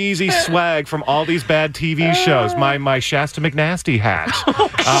my cheesy swag from all these bad TV shows. My Shasta McNasty hat.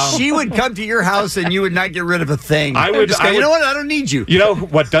 She would come to your house and you would not get rid of a thing. I would. Just go, you know what? I don't need you. You know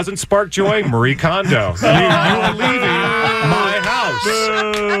what doesn't spark joy? Marie Kondo. You are leaving my house.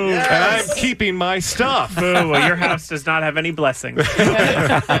 And I'm keeping my stuff. Well, your house does not have any blessings.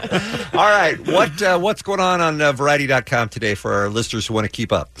 All right. What's going on Variety.com today for our listeners who want to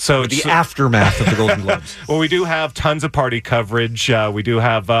keep up? So the aftermath of the Golden Globes. Well, we do have tons of party coverage. We do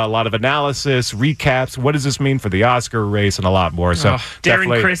have a lot of analysis, recaps. What does this mean for the Oscar race and a lot more. So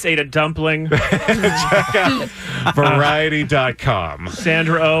Darren Criss ate a dumpling. Check out Variety.com.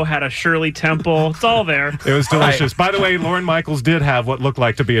 Sandra Oh had a Shirley Temple. It's all there. It was delicious. By the way, Lauren Michaels did have what looked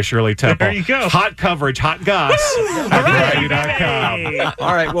like to be a Shirley Temple. There you go. Hot coverage, hot goss at Variety.com.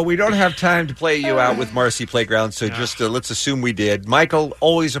 All right. Well, we don't have time to play you out with Marcy Playground, so just let's assume we did. Michael,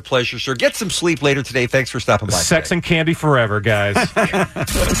 always a pleasure, sir. Get some sleep later today. Thanks for stopping by. Sex and candy forever, guys.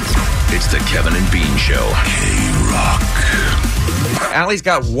 It's the Kevin and Bean Show. K-Rock. Allie's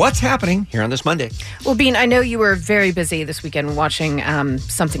got what's happening here on this Monday. Well, Bean, I know you were very busy this weekend watching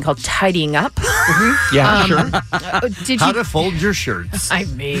something called Tidying Up. Yeah, sure. How to fold your shirts. I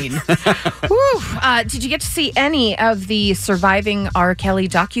mean, did you get to see any of the Surviving R. Kelly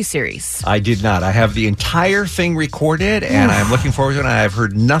docuseries? I did not. I have the entire thing recorded, and I'm looking forward to it. I've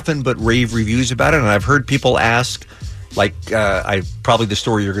heard nothing but rave reviews about it, and I've heard people ask, like probably the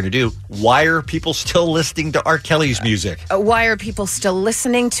story you're going to do, why are people still listening to R. Kelly's music? Why are people still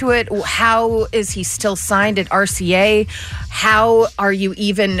listening to it? How is he still signed at RCA? How are you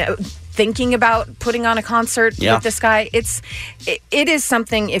even thinking about putting on a concert with this guy? It is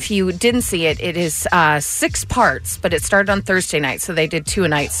something, if you didn't see it, it is 6 parts, but it started on Thursday night, so they did 2 a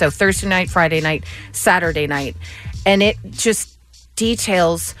night. So Thursday night, Friday night, Saturday night. And it just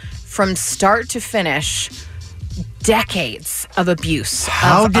details from start to finish decades of abuse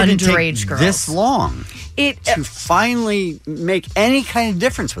of underage girls. This long to finally make any kind of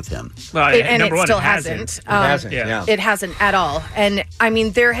difference with him? Well, and it still hasn't. It hasn't at all. And I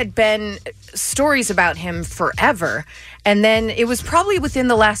mean, there had been stories about him forever. And then it was probably within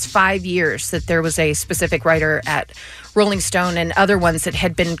the last 5 years that there was a specific writer at Rolling Stone and other ones that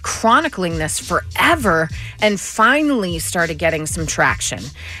had been chronicling this forever and finally started getting some traction.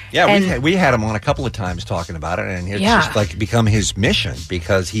 Yeah, And- we had him on a couple of times talking about it, and it's Yeah. just like become his mission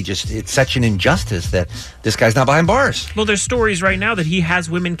because it's such an injustice that this guy's not behind bars. Well, there's stories right now that he has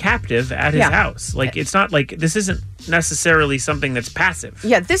women captive at his Yeah. house. Like, it's not like this isn't necessarily something that's passive.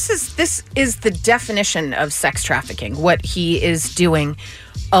 Yeah, this is the definition of sex trafficking, what he is doing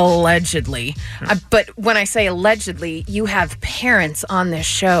allegedly. But when I say allegedly, you have parents on this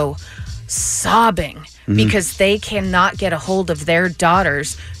show sobbing because they cannot get a hold of their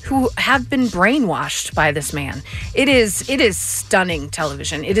daughters who have been brainwashed by this man. It is stunning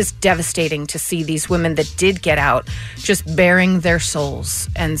television. It is devastating to see these women that did get out just bearing their souls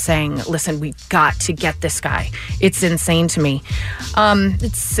and saying, listen, we've got to get this guy. It's insane to me.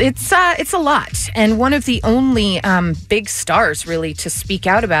 It's a lot. And one of the only big stars really to speak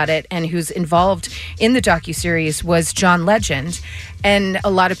out about it and who's involved in the docuseries was John Legend. And a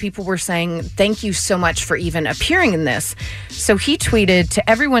lot of people were saying, thank you so much for even appearing in this. So he tweeted, to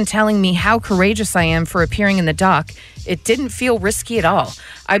everyone telling me how courageous I am for appearing in the doc, it didn't feel risky at all.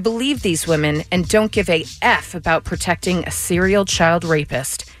 I believe these women and don't give a F about protecting a serial child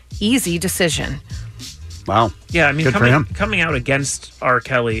rapist. Easy decision. Wow. Yeah, I mean, Good for him. coming out against R.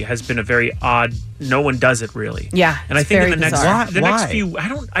 Kelly has been a very odd. No one does it really. Yeah, and I it's think in very the bizarre. next few,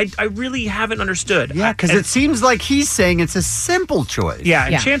 I really haven't understood. Yeah, because it seems like he's saying it's a simple choice. Yeah,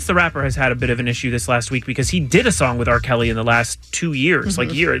 and Chance the Rapper has had a bit of an issue this last week because he did a song with R. Kelly in the last 2 years,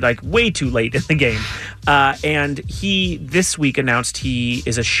 like way too late in the game. And he this week announced he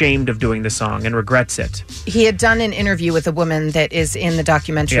is ashamed of doing the song and regrets it. He had done an interview with a woman that is in the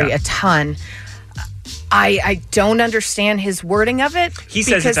documentary a ton. I don't understand his wording of it. He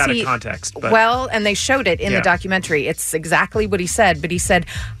says it's because out of context. But well, and they showed it in Yeah. the documentary. It's exactly what he said, but he said,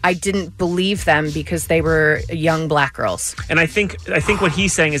 I didn't believe them because they were young black girls. And I think what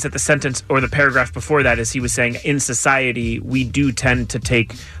he's saying is that the sentence or the paragraph before that is he was saying in society we do tend to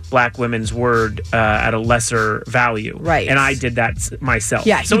take black women's word at a lesser value. Right. And I did that myself.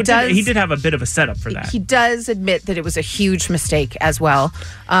 Yeah, So he he did have a bit of a setup for that. He does admit that it was a huge mistake as well.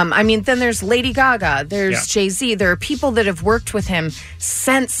 I mean, then there's Lady Gaga, there's Jay-Z. There are people that have worked with him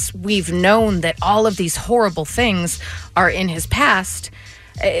since we've known that all of these horrible things are in his past.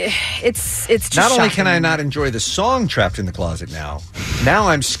 It's just Not only shocking. can I not enjoy the song "Trapped in the Closet" now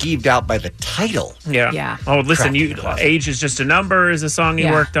I'm skeeved out by the title. Yeah. Oh, listen, Trapped in the Closet. Age is Just a Number is a song he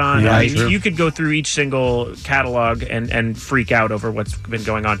Yeah. worked on. Yeah, I mean, true. you could go through each single catalog and freak out over what's been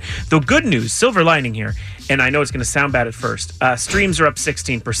going on. The good news, silver lining here, and I know it's going to sound bad at first, streams are up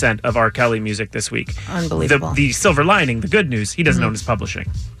 16% of R. Kelly music this week. Unbelievable. The silver lining, the good news, he doesn't own his publishing.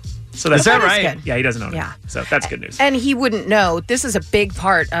 So that's Is that right? Yeah, he doesn't own Yeah. it. So that's good news. And he wouldn't know. This is a big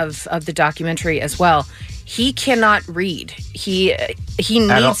part of the documentary as well. He cannot read. He needs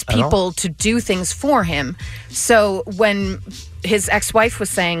At all? people to do things for him. So when his ex-wife was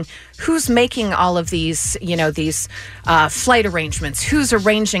saying, who's making all of these, these flight arrangements? Who's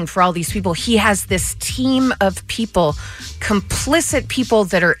arranging for all these people? He has this team of people, complicit people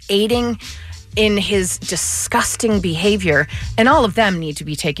that are aiding in his disgusting behavior, and all of them need to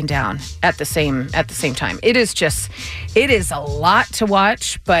be taken down at the same time. It is a lot to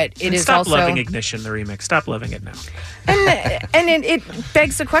watch, but it And is stop also loving Ignition, the remix. Stop loving it now. and it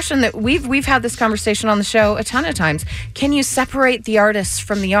begs the question that we've had this conversation on the show a ton of times. Can you separate the artists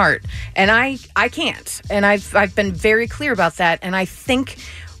from the art? And I can't, and I've been very clear about that. And I think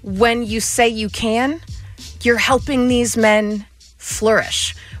when you say you can, you're helping these men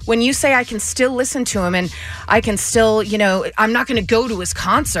flourish. When you say I can still listen to him and I can still, I'm not going to go to his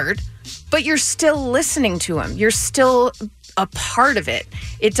concert, but you're still listening to him. You're still a part of it.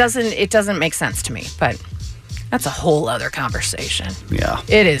 It doesn't make sense to me, but that's a whole other conversation. Yeah.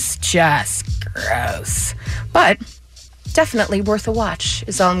 It is just gross. But definitely worth a watch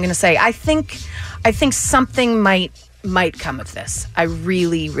is all I'm going to say. I think something might come of this. I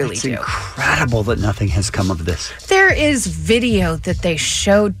really, really It's do. incredible that nothing has come of this. There is video that they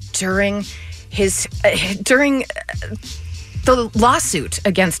showed during the lawsuit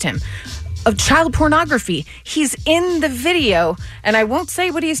against him of child pornography. He's in the video, and I won't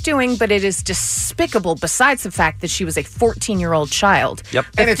say what he's doing, but it is despicable besides the fact that she was a 14-year-old child. Yep.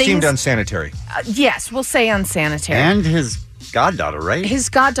 The And it seemed things- unsanitary. Yes, we'll say unsanitary. And his goddaughter, right? His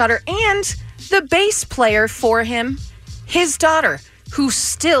goddaughter and the bass player for him, his daughter, who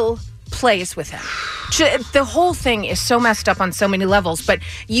still plays with him. The whole thing is so messed up on so many levels, but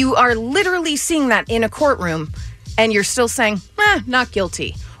you are literally seeing that in a courtroom, and you're still saying, not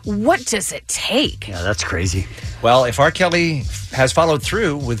guilty. What does it take? Yeah, that's crazy. Well, if R. Kelly has followed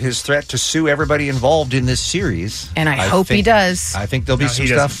through with his threat to sue everybody involved in this series, And I hope he does. I think there'll be some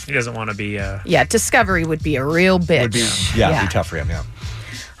stuff. He doesn't want to be. Yeah, Discovery would be a real bitch. It'd be tough for him. Yeah.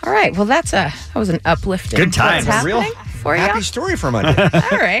 All right. Well, that was an uplifting. Good time. What's A real happening for you? happy story for Monday.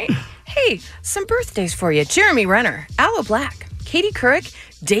 All right. Hey, some birthdays for you. Jeremy Renner, Aloe Black, Katie Couric,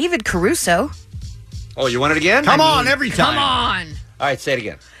 David Caruso. Oh, you want it again? Come on, every time. Come on. All right, say it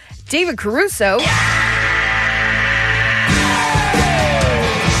again. David Caruso.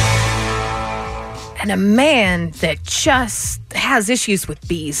 And a man that just has issues with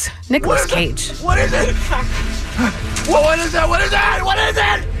bees, Nicolas Cage. What is it? What is it? What is it? What is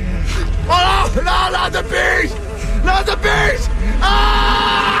it? Oh, no, not the bees! Not the bees!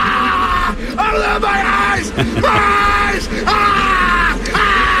 Ah! Oh, my eyes! My eyes! Ah!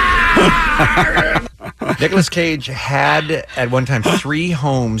 Nicolas Cage had, at one time, 3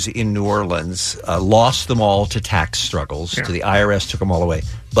 homes in New Orleans, lost them all to tax struggles, to the IRS, took them all away.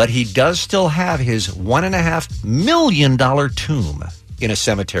 But he does still have his $1.5 million tomb in a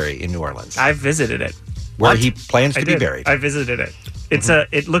cemetery in New Orleans. I visited it. Where he plans to be did. buried. I visited it. It's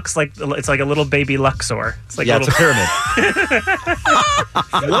it looks like it's like a little baby Luxor. It's like it's a pyramid.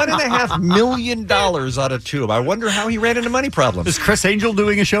 $1.5 million on a tomb. I wonder how he ran into money problems. Is Chris Angel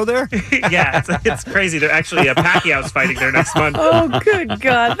doing a show there? Yeah, it's crazy. They're actually Pacquiao's fighting there next month. Oh, good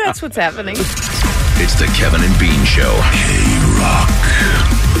God. That's what's happening. It's the Kevin and Bean Show. K-Rock.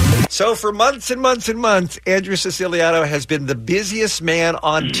 So for months and months and months, Andrew Siciliano has been the busiest man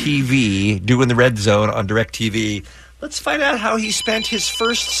on TV, doing the Red Zone on DirecTV. Let's find out how he spent his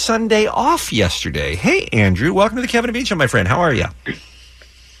first Sunday off yesterday. Hey, Andrew, welcome to the Kevin and Bean Show, my friend. How are you?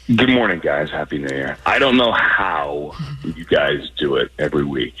 Good morning, guys. Happy New Year. I don't know how you guys do it every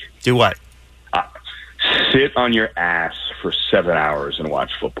week. Do what? Sit on your ass for 7 hours and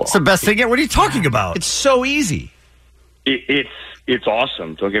watch football. It's the best thing yet. What are you talking about? It's so easy. It's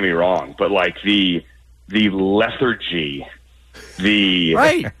awesome. Don't get me wrong, but like the lethargy, the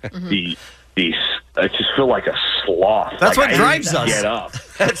I just feel like a sloth. That's like, what drives us. Get up.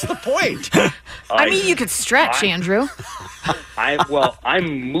 That's the point. I mean, you could stretch, Andrew.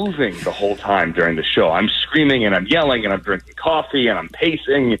 I'm moving the whole time during the show. I'm screaming and I'm yelling and I'm drinking coffee and I'm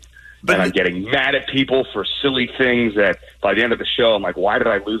pacing and I'm getting mad at people for silly things that by the end of the show, I'm like, why did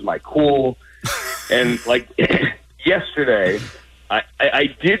I lose my cool? And like yesterday,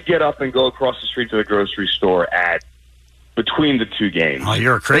 I did get up and go across the street to the grocery store between the two games. Oh,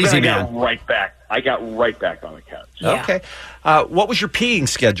 you're a crazy man. I got right back on the couch. Yeah. Okay. What was your peeing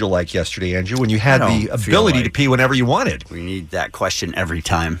schedule like yesterday, Andrew, when you had the ability to pee whenever you wanted? We need that question every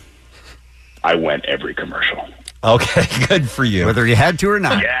time. I went every commercial. Okay, good for you. Whether you had to or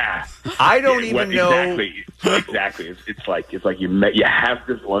not. Yeah. I don't even know. Exactly. It's like you have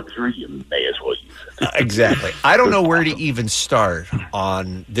this luxury, you may as well use it. Exactly. I don't know where to even start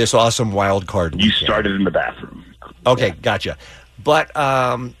on this awesome wild card weekend. You started in the bathroom. Okay, gotcha. But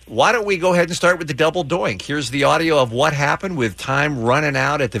why don't we go ahead and start with the double doink? Here's the audio of what happened with time running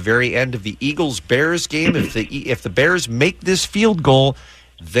out at the very end of the Eagles-Bears game. If the Bears make this field goal,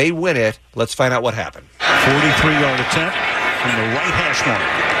 they win it. Let's find out what happened. 43-yard attempt from the right hash mark.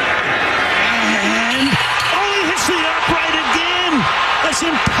 And he hits the upright again. That's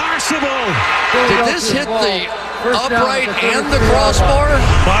impossible. Did this hit the upright and the crossbar?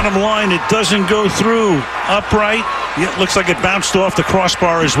 Bottom line, it doesn't go through upright. It looks like it bounced off the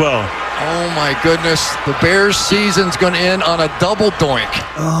crossbar as well. Oh, my goodness. The Bears' season's going to end on a double doink.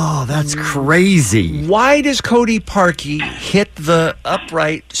 Oh, that's crazy. Why does Cody Parkey hit the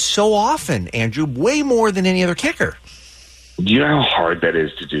upright so often, Andrew? Way more than any other kicker. Do you know how hard that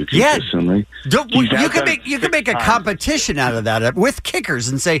is to do consistently? You could make a competition out of that with kickers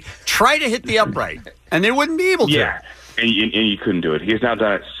and say, try to hit the upright. And they wouldn't be able to. Yeah, and you couldn't do it. He's now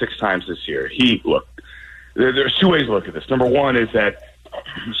done it 6 times this year. Look, there's 2 ways to look at this. Number one is that,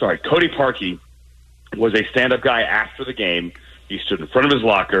 Cody Parkey was a stand-up guy after the game. He stood in front of his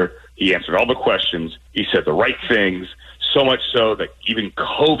locker. He answered all the questions. He said the right things, so much so that even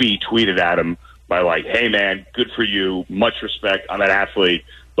Kobe tweeted at him by like, hey, man, good for you. Much respect. I'm an athlete.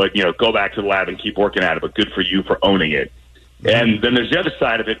 But, go back to the lab and keep working at it. But good for you for owning it. And then there's the other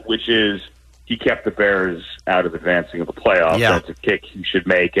side of it, which is he kept the Bears out of advancing of the playoffs. Yeah. That's a kick he should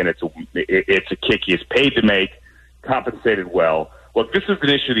make, and it's a kick he is paid to make, compensated well. Look, this has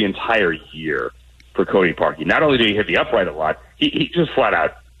been an issue the entire year for Cody Parkey. Not only did he hit the upright a lot, he just flat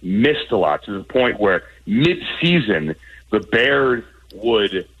out missed a lot to the point where mid-season the Bears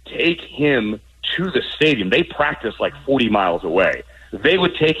would take him to the stadium. They practice like 40 miles away. They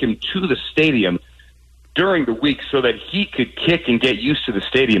would take him to the stadium during the week so that he could kick and get used to the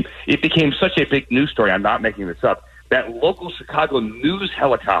stadium. It became such a big news story, I'm not making this up, that local Chicago news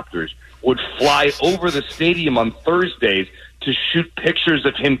helicopters would fly over the stadium on Thursdays to shoot pictures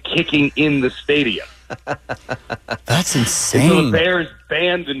of him kicking in the stadium. That's insane. And so the Bears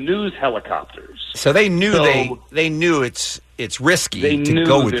banned the news helicopters. So they knew they knew it's risky to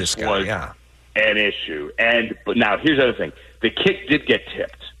go with this guy. Was an issue. But now here's the other thing: the kick did get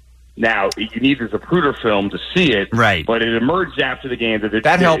tipped. Now you need the Zapruder film to see it, right? But it emerged after the game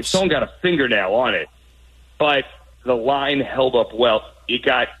that helps. Someone got a fingernail on it, but the line held up well. It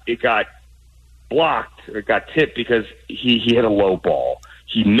got blocked or it got tipped because he hit a low ball.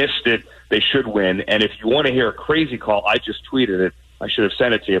 He missed it. They should win. And if you want to hear a crazy call, I just tweeted it. I should have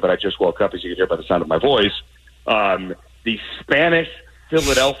sent it to you, but I just woke up, as you can hear by the sound of my voice. The Spanish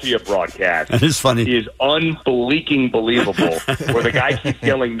Philadelphia broadcast that is funny. Is unbelieving believable, where the guy keeps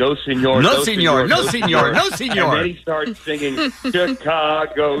yelling, "No, senor, no, senor, no, senor, no, senor." And then he starts singing,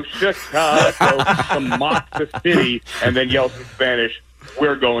 "Chicago, Chicago," to mock the city, and then yells in Spanish,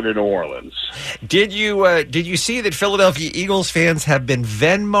 "We're going to New Orleans." Did you see that Philadelphia Eagles fans have been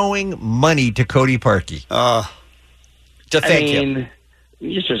Venmoing money to Cody Parkey? To thank him.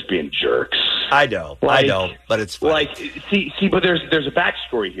 You're just being jerks. I know, but it's funny. But there's a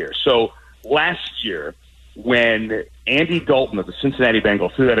backstory here. So last year, when Andy Dalton of the Cincinnati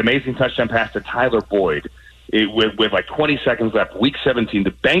Bengals threw that amazing touchdown pass to Tyler Boyd with like 20 seconds left, Week 17,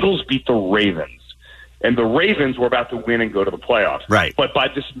 the Bengals beat the Ravens. And the Ravens were about to win and go to the playoffs. Right. But by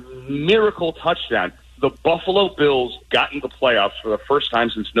this miracle touchdown, the Buffalo Bills got into the playoffs for the first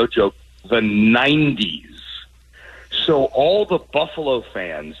time since, no joke, the 90s. So all the Buffalo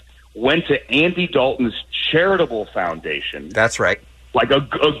fans went to Andy Dalton's charitable foundation. That's right. Like a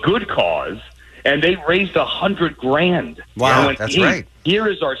good cause. And they raised $100,000. Wow, went, that's right. Here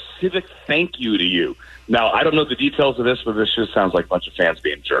is our civic thank you to you. Now, I don't know the details of this, but this just sounds like a bunch of fans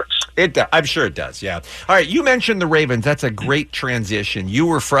being jerks. I'm sure it does, yeah. All right, you mentioned the Ravens. That's a great transition. You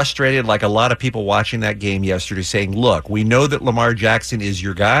were frustrated, like a lot of people watching that game yesterday, saying, look, we know that Lamar Jackson is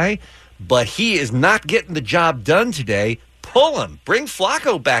your guy, but he is not getting the job done today. Pull him. Bring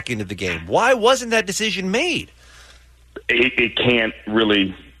Flacco back into the game. Why wasn't that decision made? It can't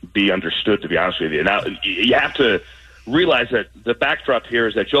really be understood, to be honest with you. Now, you have to realize that the backdrop here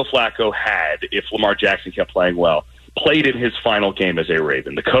is that Joe Flacco had, if Lamar Jackson kept playing well, played in his final game as a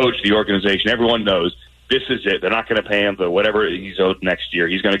Raven. The coach, the organization, everyone knows this is it. They're not going to pay him the whatever he's owed next year.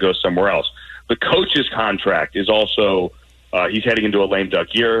 He's going to go somewhere else. The coach's contract is also he's heading into a lame duck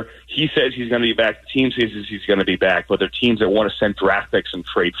year. He says he's going to be back. The team says he's going to be back, but there are teams that want to send draft picks and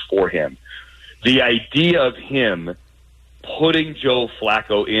trade for him. The idea of him putting Joe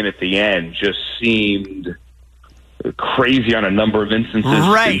Flacco in at the end just seemed crazy on a number of instances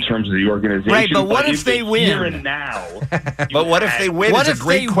in terms of the organization. Right, but what if they win? Here and now. But what if they win? What is if a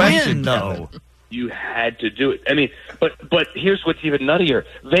great they question, win, though? You had to do it. I mean, but here's what's even nuttier.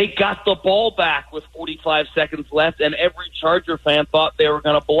 They got the ball back with 45 seconds left, and every Charger fan thought they were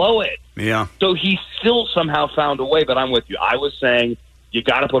going to blow it. Yeah. So he still somehow found a way, but I'm with you. I was saying you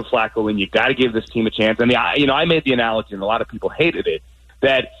got to put Flacco in. You got to give this team a chance. And I made the analogy, and a lot of people hated it,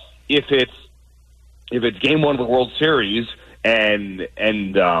 that if it's game one of the World Series and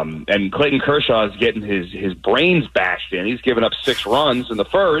Clayton Kershaw is getting his brains bashed in, he's given up 6 runs in the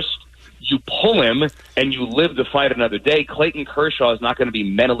first. You pull him and you live to fight another day. Clayton Kershaw is not going to be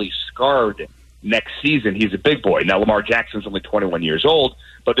mentally scarred next season. He's a big boy. Now, Lamar Jackson's only 21 years old,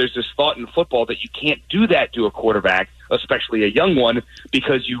 but there's this thought in football that you can't do that to a quarterback, especially a young one,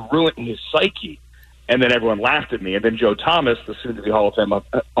 because you ruin his psyche. And then everyone laughed at me. And then Joe Thomas, the soon-to-be Hall of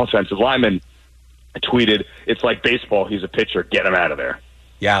Fame offensive lineman, tweeted, "It's like baseball. He's a pitcher. Get him out of there."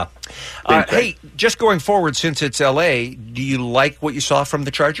 Yeah. Hey, just going forward, since it's L.A., do you like what you saw from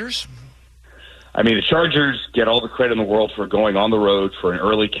the Chargers? I mean, the Chargers get all the credit in the world for going on the road for an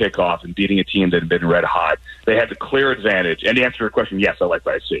early kickoff and beating a team that had been red hot. They had the clear advantage. And to answer your question, yes, I like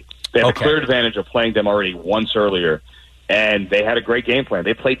what I see. They had the clear advantage of playing them already once earlier, and they had a great game plan.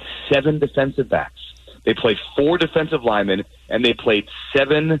 They played 7 defensive backs. They played 4 defensive linemen, and they played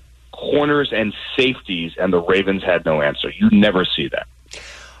 7 corners and safeties, and the Ravens had no answer. You never see that.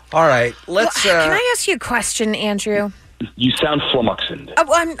 All right, let's. Can I ask you a question, Andrew? You sound flummoxed.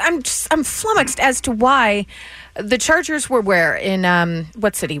 I'm flummoxed as to why the Chargers were where in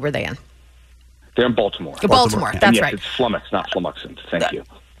what city were they in? They're in Baltimore. Baltimore, that's yes, right. It's flummoxed, not flummoxed. Thank you.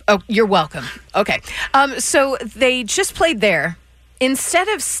 Oh, you're welcome. Okay, so they just played there instead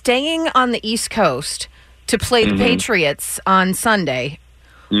of staying on the East Coast to play the Patriots on Sunday.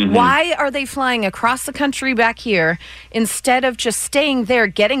 Mm-hmm. Why are they flying across the country back here instead of just staying there,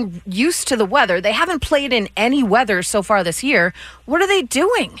 getting used to the weather? They haven't played in any weather so far this year. What are they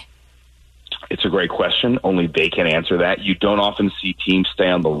doing? It's a great question. Only they can answer that. You don't often see teams stay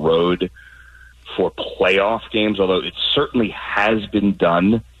on the road for playoff games, although it certainly has been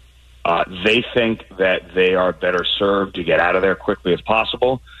done. They think that they are better served to get out of there quickly as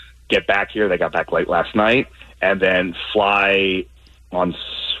possible, get back here. They got back late last night, and then fly on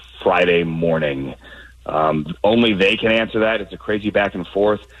Friday morning. Only they can answer that. It's a crazy back and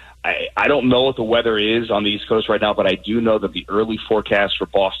forth. I don't know what the weather is on the East Coast right now, but I do know that the early forecast for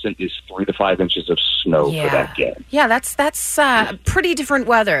Boston is 3 to 5 inches of snow for that game. Yeah, that's pretty different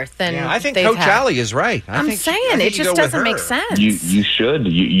weather than I think they've Coach had. Allie is right. I'm saying it just doesn't make sense. You should.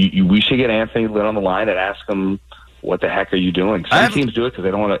 We should get Anthony Lynn on the line and ask him, what the heck are you doing? Some teams do it because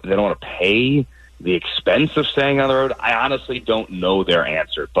they don't want to pay the expense of staying on the road. I honestly don't know their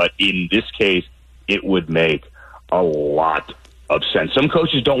answer, but in this case, it would make a lot of sense. Some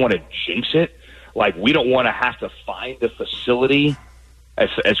coaches don't want to jinx it. Like, we don't want to have to find the facility,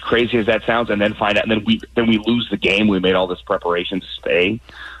 as crazy as that sounds, and then find out, and then we lose the game. We made all this preparation to stay.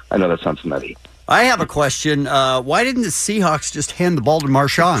 I know that sounds nutty. I have a question. Why didn't the Seahawks just hand the ball to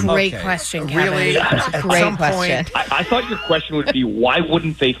Marshawn? Great question, Kevin. Really? Great question. I thought your question would be, why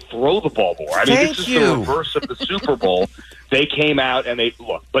wouldn't they throw the ball more? I mean, this is the reverse of the Super Bowl. They came out and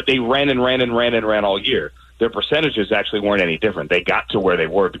but they ran all year. Their percentages actually weren't any different. They got to where they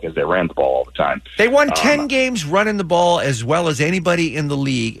were because they ran the ball all the time. They won 10 games running the ball as well as anybody in the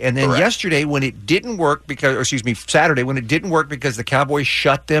league. And then yesterday, when it didn't work Saturday, when it didn't work because the Cowboys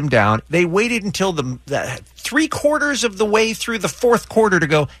shut them down, they waited until the 3/4 of the way through the fourth quarter to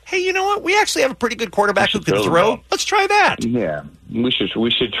go, hey, you know what? We actually have a pretty good quarterback who can throw. Let's try that. Yeah. We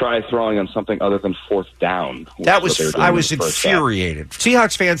should try throwing on something other than fourth down. I was infuriated.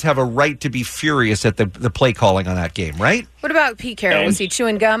 Seahawks fans have a right to be furious at the play calling on that game, right? What about Pete Carroll? Was he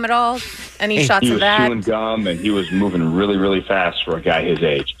chewing gum at all? Any shots of that? He was chewing gum, and he was moving really, really fast for a guy his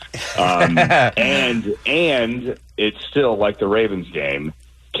age. And it's still, like the Ravens game,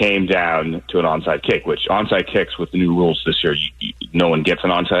 came down to an onside kick, which onside kicks with the new rules this year, no one gets an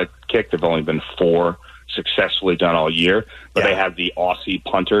onside kick. There've only been 4 successfully done all year, but they have the Aussie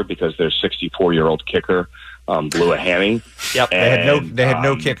punter because their 64-year-old kicker blew a hammy. Yep, they had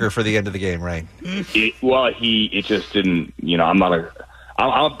no kicker for the end of the game, right? It just didn't. I'm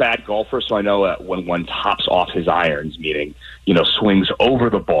a bad golfer, so I know when one tops off his irons, meaning swings over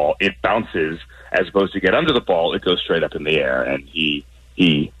the ball, it bounces as opposed to get under the ball, it goes straight up in the air, and he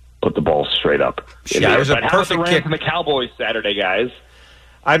put the ball straight up. Yeah, it was a perfect kick from the Cowboys Saturday, guys.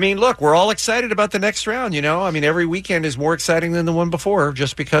 I mean, look, we're all excited about the next round, I mean, every weekend is more exciting than the one before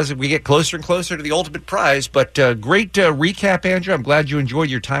just because we get closer and closer to the ultimate prize. But great recap, Andrew. I'm glad you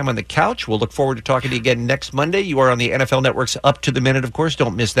enjoyed your time on the couch. We'll look forward to talking to you again next Monday. You are on the NFL Network's Up to the Minute, of course.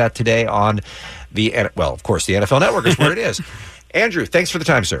 Don't miss that today on the NFL Network is where it is. Andrew, thanks for the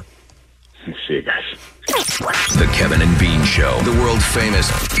time, sir. See you guys. The Kevin and Bean Show, the world famous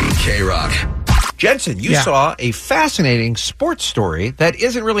K-Rock. Jensen, you saw a fascinating sports story that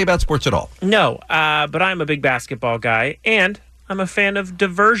isn't really about sports at all. No, but I'm a big basketball guy, and I'm a fan of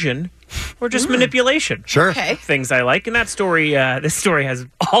diversion or just manipulation. Sure. Okay. Things I like. And that story, this story has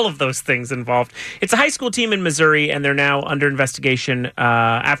all of those things involved. It's a high school team in Missouri, and they're now under investigation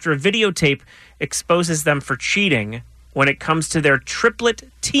after a videotape exposes them for cheating when it comes to their triplet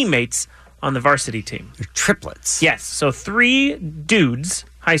teammates on the varsity team. They're triplets? Yes. So 3 dudes,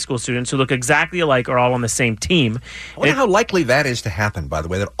 high school students who look exactly alike, are all on the same team. I wonder how likely that is to happen, by the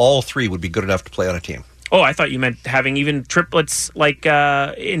way, that all 3 would be good enough to play on a team. Oh, I thought you meant having even triplets like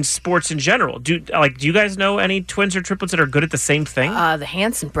in sports in general. Do you guys know any twins or triplets that are good at the same thing? The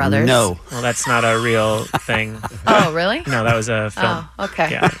Hanson brothers. No. Well, that's not a real thing. Oh, really? No, that was a film. Oh,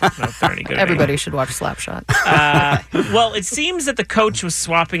 okay. Yeah, I don't know if they're any good at Everybody should watch Slapshot. Well, it seems that the coach was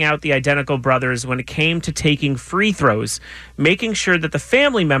swapping out the identical brothers when it came to taking free throws, making sure that the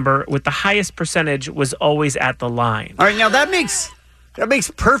family member with the highest percentage was always at the line. All right, now that makes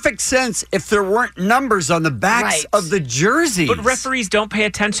perfect sense if there weren't numbers on the backs of the jerseys. But referees don't pay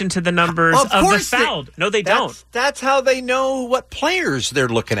attention to the numbers of the fouled. No, they don't. That's how they know what players they're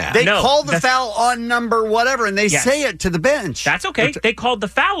looking at. They call the foul on number whatever, and they say it to the bench. That's okay. They called the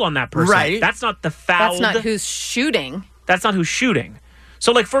foul on that person. Right. That's not the foul. That's not who's shooting. That's not who's shooting.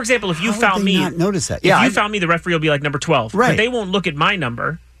 So, like, for example, if you foul me... not notice that? If you foul me, the referee will be like number 12. Right. But they won't look at my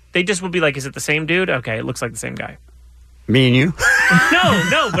number. They just will be like, is it the same dude? Okay, it looks like the same guy. Me and you?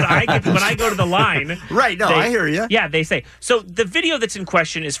 No, but when I go to the line. Right, no, I hear you. Yeah, they say. So the video that's in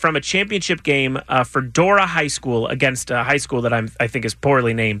question is from a championship game for Dora High School against a high school that I think is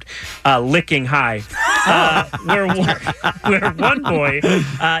poorly named, Licking High, where one boy,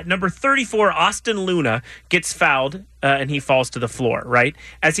 number 34, Austin Luna, gets fouled. And he falls to the floor, right?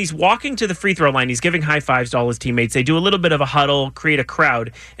 As he's walking to the free throw line, he's giving high fives to all his teammates. They do a little bit of a huddle, create a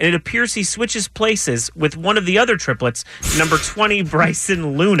crowd, and it appears he switches places with one of the other triplets, number 20,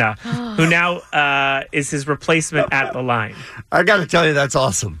 Bryson Luna, who now is his replacement at the line. I got to tell you, that's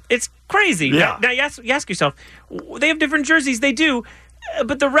awesome. It's crazy. Yeah. Now you ask yourself, they have different jerseys. They do.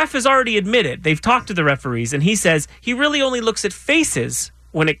 But the ref has already admitted, they've talked to the referees, and he says he really only looks at faces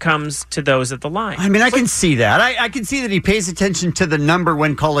when it comes to those at the line. I mean, I can see that. I can see that he pays attention to the number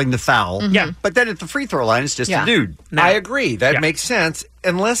when calling the foul. Mm-hmm. Yeah. But then at the free throw line, it's just a dude. I agree. That makes sense,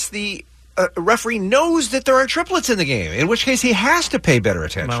 unless the referee knows that there are triplets in the game, in which case he has to pay better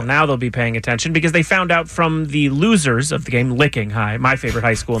attention. Well, now they'll be paying attention because they found out from the losers of the game, Licking High, my favorite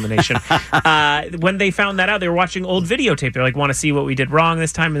high school in the nation. When they found that out, they were watching old videotape. They're like, want to see what we did wrong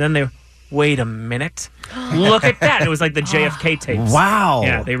this time? And then they wait a minute. Look at that. It was like the JFK tapes. Wow.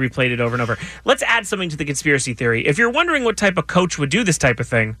 Yeah, they replayed it over and over. Let's add something to the conspiracy theory. If you're wondering what type of coach would do this type of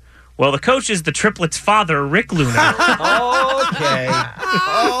thing, well, the coach is the triplets' father, Rick Luna.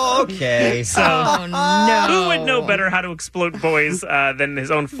 Okay. So, who would know better how to exploit boys than his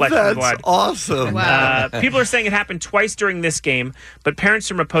own flesh and blood? That's awesome. Wow. People are saying it happened twice during this game, but parents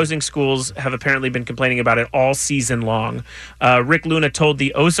from opposing schools have apparently been complaining about it all season long. Rick Luna told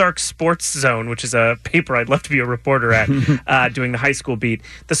the Ozark Sports Zone, which is a paper I'd love to be a reporter at, doing the high school beat.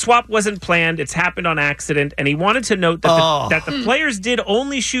 The swap wasn't planned. It's happened on accident, and he wanted to note that, that the players did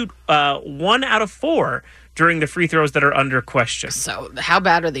only shoot 1 out of 4 during the free throws that are under question. So how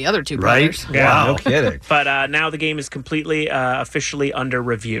bad are the other two brothers? Right? Yeah, no kidding. But now the game is completely, officially under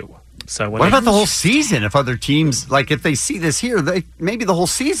review. So what about the whole season? If other teams, like if they see this here, maybe the whole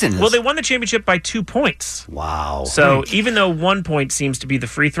season is... Well, they won the championship by 2 points. Wow. So even though 1 point seems to be the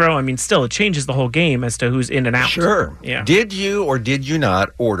free throw, I mean, still, it changes the whole game as to who's in and out. Sure. Yeah. Did you or did you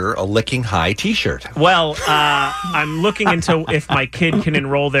not order a Licking High t-shirt? Well, I'm looking into if my kid can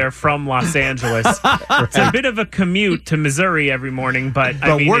enroll there from Los Angeles. It's a bit of a commute to Missouri every morning, but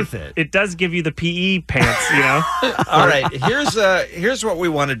I mean, worth it. It does give you the PE pants, you know? All right, here's what we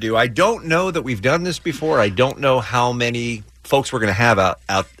want to do. I don't know that we've done this before. I don't know how many folks we're going to have out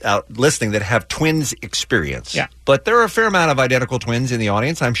listening that have twins experience. Yeah. But there are a fair amount of identical twins in the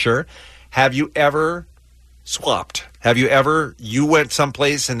audience, I'm sure. Have you ever swapped? Have you went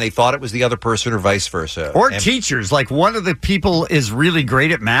someplace and they thought it was the other person or vice versa? Or teachers, like one of the people is really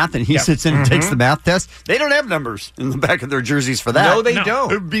great at math and he sits in and takes the math test. They don't have numbers in the back of their jerseys for that. No, they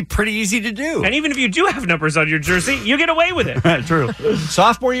don't. It would be pretty easy to do. And even if you do have numbers on your jersey, you get away with it. True.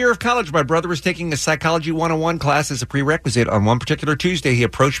 Sophomore year of college, my brother was taking a Psychology 101 class as a prerequisite. On one particular Tuesday, he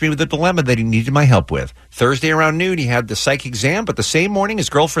approached me with a dilemma that he needed my help with. Thursday around noon, he had the psych exam, but the same morning,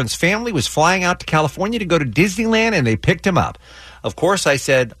 his girlfriend's family was flying out to California to go to Disneyland, and they picked him up. Of course, I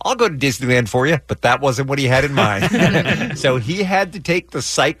said, I'll go to Disneyland for you, but that wasn't what he had in mind. So he had to take the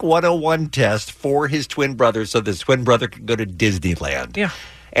Psych 101 test for his twin brother so his twin brother could go to Disneyland. Yeah.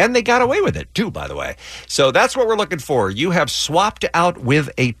 And they got away with it, too, by the way. So that's what we're looking for. You have swapped out with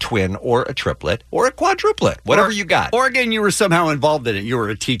a twin or a triplet or a quadruplet, whatever you got. Or, again, you were somehow involved in it. You were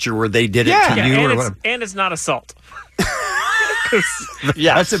a teacher where they did it to you. And, or it's, whatever. and it's not assault.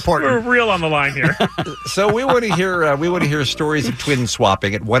 Yeah, that's important. We're real on the line here. So we want to hear stories of twin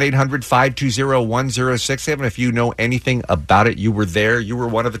swapping at 1-800-520-1067. If you know anything about it, you were there, you were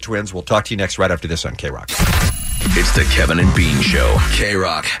one of the twins. We'll talk to you next right after this on K-Rock. It's the Kevin and Bean Show.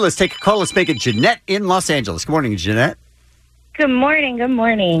 K-Rock. Let's take a call. Let's make it Jeanette in Los Angeles. Good morning, Jeanette. Good morning. Good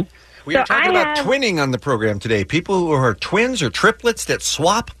morning. We are talking about twinning on the program today. People who are twins or triplets that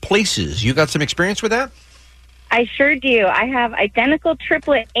swap places. You got some experience with that? I sure do. I have identical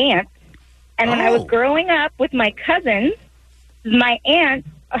triplet aunts. And when I was growing up with my cousins, my aunt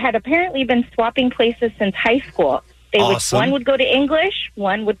had apparently been swapping places since high school. One would go to English,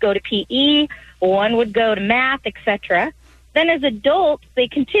 one would go to PE, one would go to math, etc. Then as adults, they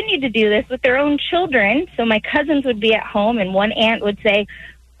continued to do this with their own children. So my cousins would be at home and one aunt would say,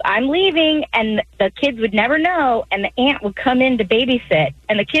 I'm leaving, and the kids would never know, and the aunt would come in to babysit.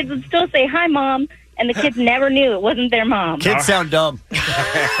 And the kids would still say, hi, Mom. And the kids never knew it wasn't their mom. Kids sound dumb.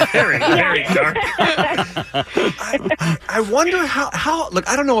 Very, very dark. I wonder how. Look,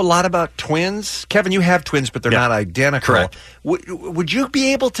 I don't know a lot about twins. Kevin, you have twins, but they're not identical. Correct. Would you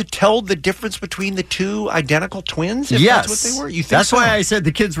be able to tell the difference between the two identical twins? If Yes. that's what they were. You think that's so? why I said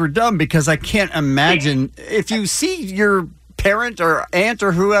the kids were dumb, because I can't imagine if you see your parent or aunt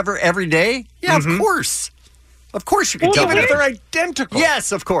or whoever every day. Yeah, of course. Of course you can tell. Even if they're identical.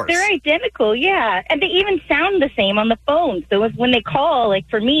 Yes, of course. They're identical, yeah. And they even sound the same on the phone. So when they call, like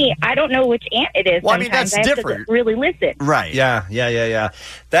for me, I don't know which aunt it is. Well, I mean, sometimes. that's I have different. to really listen. Right. Yeah.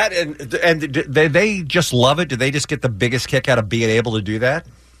 That and they just love it. Do they just get the biggest kick out of being able to do that?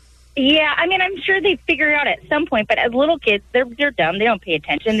 Yeah, I mean, I'm sure they figure it out at some point. But as little kids, they're dumb. They don't pay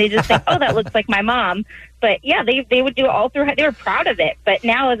attention. They just think, oh, that looks like my mom. But yeah, they would do it all through. They were proud of it. But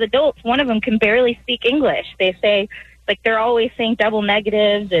now as adults, one of them can barely speak English. They say, like, they're always saying double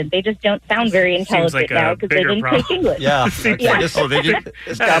negatives, and they just don't sound very intelligent now because they didn't take English. Yeah. Yeah. They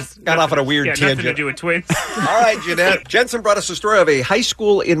just got off on a weird tangent. Nothing to do with twins. All right, Jeanette. Jensen brought us a story of a high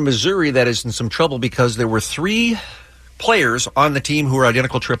school in Missouri that is in some trouble because there were 3 players on the team who were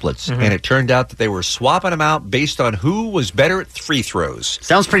identical triplets, and it turned out that they were swapping them out based on who was better at free throws.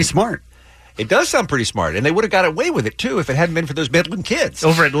 Sounds pretty smart. It does sound pretty smart, and they would have got away with it, too, if it hadn't been for those Midland kids.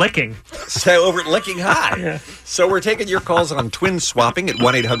 Over at Licking. So over at Licking High. So we're taking your calls on twin swapping at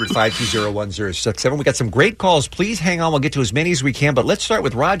 1-800-520-1067. We got some great calls. Please hang on. We'll get to as many as we can, but let's start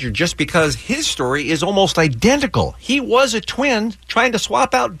with Roger, just because his story is almost identical. He was a twin trying to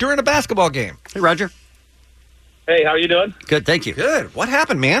swap out during a basketball game. Hey, Roger. Hey, how you doing? Good, thank you. Good. What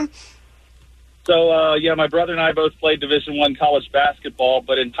happened, man? So, my brother and I both played Division I college basketball,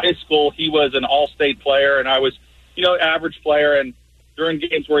 but in high school, he was an all-state player, and I was, average player, and during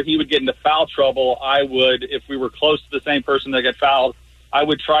games where he would get into foul trouble, I would, if we were close to the same person that got fouled, I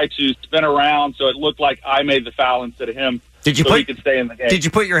would try to spin around so it looked like I made the foul instead of him. Did you so he could stay in the game. Did you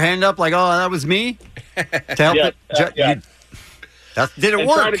put your hand up like, oh, that was me? To help Yes, it? Did it and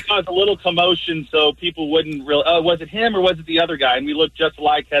work? try to cause a little commotion so people wouldn't really, was it him or was it the other guy? And we looked just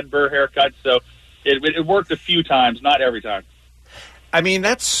alike, had burr haircuts, so it worked a few times, not every time. I mean,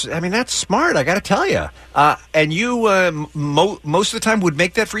 that's smart, I got to tell you. And you, most of the time, would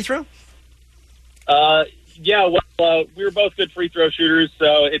make that free throw? Yeah, well, we were both good free throw shooters,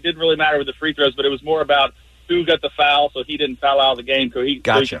 so it didn't really matter with the free throws, but it was more about who got the foul, so he didn't foul out of the game, so he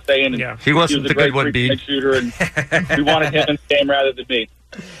could stay in. And He wasn't was the a great good one, free throw Bede. shooter, and we wanted him in the game rather than me.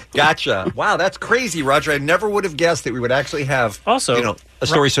 Gotcha. Wow, that's crazy, Roger. I never would have guessed that we would actually have Also, a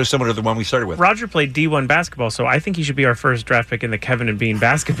story so similar to the one we started with. Roger played D1 basketball, so I think he should be our first draft pick in the Kevin and Bean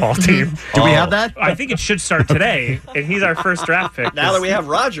basketball team. Do we have that? I think it should start today, and he's our first draft pick. Now that we have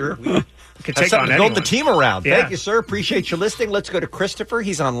Roger, we could have take something on to build anyone. the team around. Yeah. Thank you, sir. Appreciate you listening. Let's go to Christopher.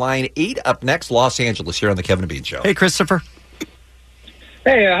 He's on line 8. Up next, Los Angeles, here on the Kevin and Bean Show. Hey, Christopher.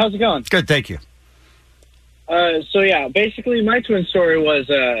 Hey, how's it going? Good, thank you. Basically my twin story was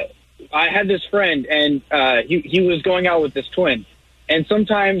I had this friend, and he was going out with this twin, and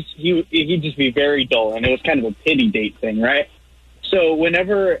sometimes he'd just be very dull, and it was kind of a pity date thing, right? So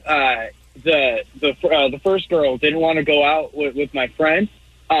whenever the first girl didn't want to go out with my friend,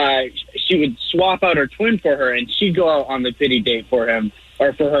 she would swap out her twin for her, and she'd go out on the pity date for him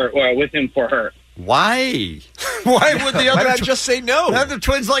or for her or with him for her. Why? Why would the Why other not just say no? The other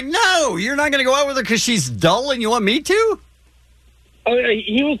twin's like, no, you're not going to go out with her because she's dull and you want me to? Oh,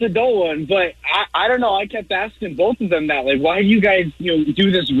 he was the dull one, but I don't know. I kept asking both of them that, like, why do you guys,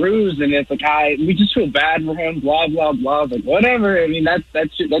 do this ruse? And it's like, we just feel bad for him, blah, blah, blah. I was like, whatever. I mean,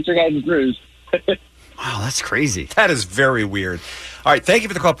 that's your guys' ruse. Wow, that's crazy. That is very weird. All right, thank you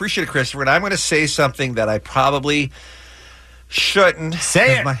for the call. Appreciate it, Christopher. And I'm going to say something that I probably shouldn't.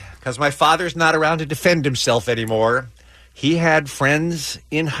 Say it. Because my father's not around to defend himself anymore. He had friends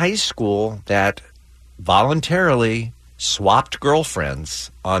in high school that voluntarily swapped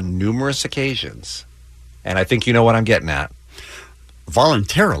girlfriends on numerous occasions. And I think you know what I'm getting at.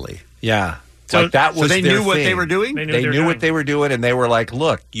 Voluntarily? Yeah. So- Like that so was they their knew what they thing. were doing? They knew what they were doing, and they were like,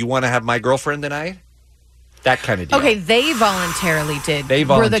 look, you want to have my girlfriend tonight? That kind of deal. Okay, they voluntarily did. They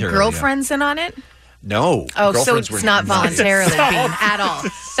Were the voluntarily, girlfriends in on it? No. Oh, so girlfriends it's were not voluntarily being at all.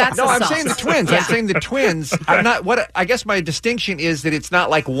 That's no, I'm assault. saying the twins. Yeah. I'm saying the twins. I'm not. What I guess my distinction is that it's not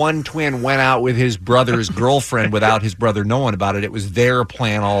like one twin went out with his brother's girlfriend without his brother knowing about it. It was their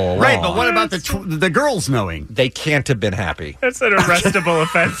plan all along. Right, but what about the girls knowing? They can't have been happy. That's an arrestable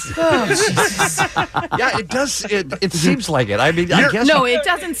offense. Yeah, it does. It seems like it. I mean, I guess. No, it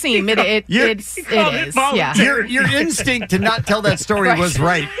doesn't seem. It is. Yeah. Your instinct to not tell that story Right. was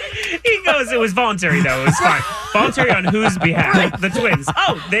right. He goes, it was voluntary, though. It was fine. Voluntary on whose behalf? The twins.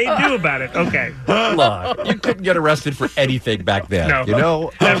 Oh, they knew about it. Okay. Look, you couldn't get arrested for anything back then. No. You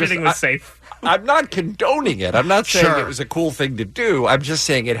know? Everything was safe. I'm not condoning it. I'm not saying Sure. it was a cool thing to do. I'm just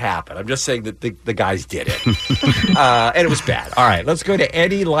saying it happened. I'm just saying that the guys did it. And it was bad. All right, let's go to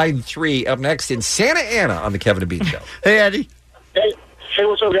Eddie, line 3, up next in Santa Ana on the Kevin and Bean Show. Hey, Eddie. Hey,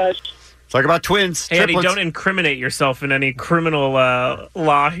 what's up, guys? Talk about twins. Hey, Eddie, triplets. don't incriminate yourself in any criminal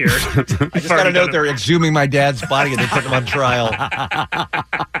law here. I just got to note they're exhuming my dad's body and they put him on trial.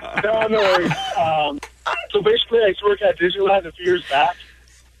 No worries. So basically, I used to work at Disneyland a few years back.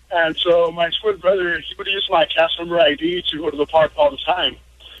 And so my twin brother, he would use my cast member ID to go to the park all the time.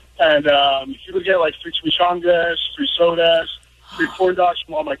 And he would get like free chimichangas, free sodas, free corn dogs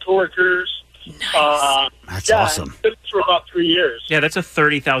from all my coworkers. Nice. That's awesome. I did it for about 3 years. Yeah, that's a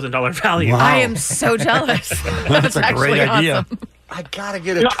 $30,000 value. Wow. I am so jealous. That's a great idea. Awesome. I got to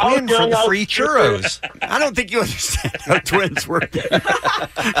get a twin for the free churros. I don't think you understand how twins work.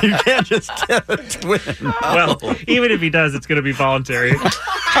 You can't just get a twin. Well, even if he does, it's going to be voluntary.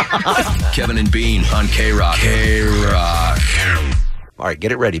 Kevin and Bean on K-Rock. K-Rock. All right,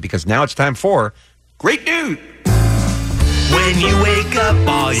 get it ready because now it's time for Great News. When you wake up,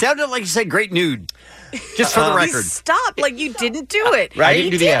 all sounded like you said great nude. Just for the record. Stop, like you didn't do it. Right? I didn't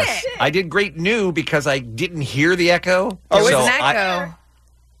You do the did S. it. I did Great New because I didn't hear the echo. Oh, it's So an echo.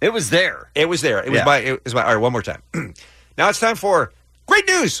 It was there. It was there. It was my. All right, one more time. Now it's time for Great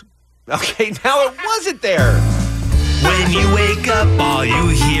News. Okay, now it wasn't there. When you wake up, all you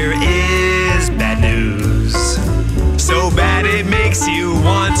hear is bad news. So bad it makes you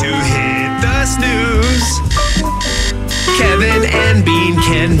want to hit the snooze. Kevin and Bean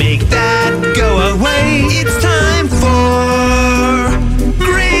can make that go away. It's time for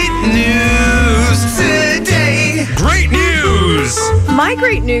Great News today. Great News! My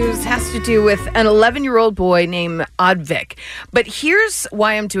great news has to do with an 11-year-old boy named Oddvik. But here's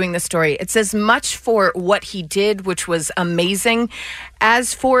why I'm doing this story. It's as much for what he did, which was amazing,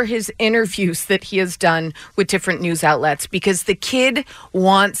 as for his interviews that he has done with different news outlets, because the kid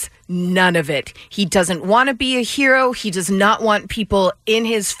wants none of it. He doesn't want to be a hero. He does not want people in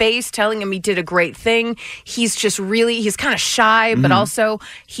his face telling him he did a great thing. He's just he's kind of shy, but also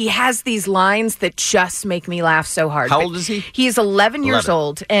he has these lines that just make me laugh so hard. How old is he? He's 11 years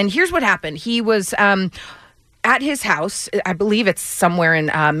old. And here's what happened. He was at his house, I believe it's somewhere in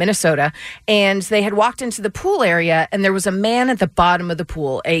Minnesota, and they had walked into the pool area, and there was a man at the bottom of the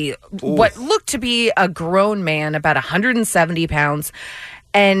pool, what looked to be a grown man, about 170 pounds,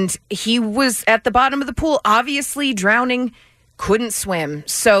 and he was at the bottom of the pool, obviously drowning, couldn't swim.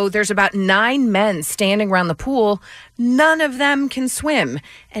 So there's about 9 men standing around the pool. None of them can swim.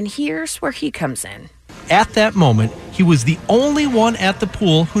 And here's where he comes in. At that moment, he was the only one at the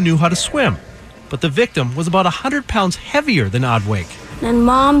pool who knew how to swim. But the victim was about 100 pounds heavier than Oddvik. Then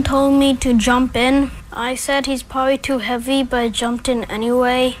Mom told me to jump in. I said he's probably too heavy, but I jumped in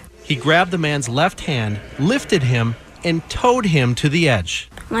anyway. He grabbed the man's left hand, lifted him, and towed him to the edge.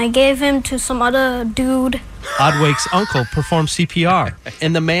 And I gave him to some other dude. Oddvik's uncle performed CPR,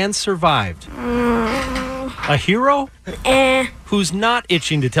 and the man survived. A hero? Who's not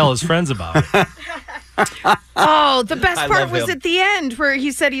itching to tell his friends about it. Oh, the best I part love was him. at the end where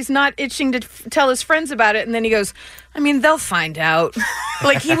he said he's not itching to tell his friends about it. And then he goes, I mean, they'll find out.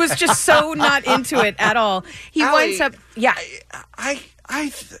 Like, he was just so not into it at all. He winds up,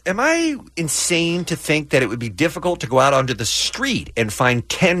 Am I insane to think that it would be difficult to go out onto the street and find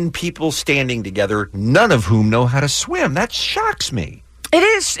 10 people standing together, none of whom know how to swim? That shocks me.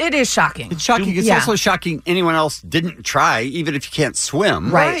 It is shocking. It's shocking. It's Yeah. also shocking anyone else didn't try, even if you can't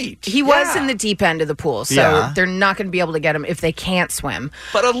swim. Right. He was in the deep end of the pool, so Yeah. they're not going to be able to get him if they can't swim.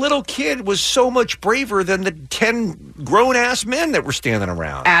 But a little kid was so much braver than the 10 grown-ass men that were standing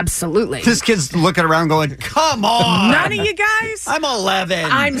around. Absolutely. This kid's looking around going, come on. None of you guys? I'm 11.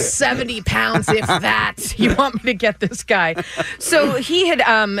 I'm 70 pounds, if that. You want me to get this guy? So he had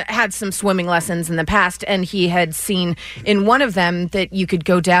had some swimming lessons in the past, and he had seen in one of them that you could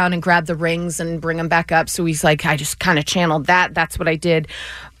go down and grab the rings and bring them back up. So he's like, I just kind of channeled that. That's what I did.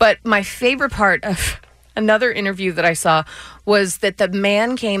 But my favorite part of another interview that I saw was that the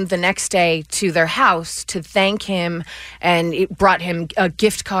man came the next day to their house to thank him, and it brought him a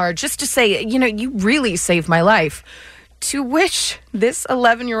gift card just to say, you know, you really saved my life. To which this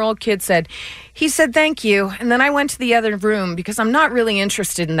 11-year-old kid said, he said, thank you. And then I went to the other room because I'm not really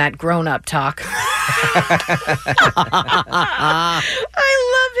interested in that grown-up talk. I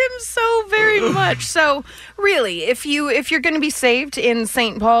love him so very very much. So, really, if you're going to be saved in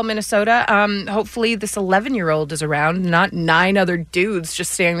St. Paul, Minnesota, hopefully this 11-year-old is around, not 9 other dudes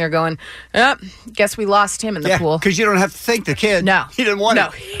just standing there going, guess we lost him in the pool. Because you don't have to thank the kid. No. He didn't want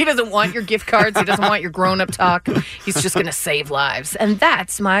it. He doesn't want your gift cards. He doesn't want your grown-up talk. He's just going to save lives. And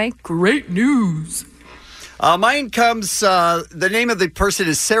that's my great news. Mine comes, the name of the person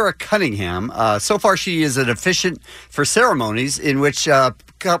is Sarah Cunningham. So far, she is an officiant for ceremonies in which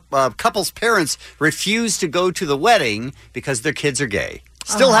couples' parents refuse to go to the wedding because their kids are gay.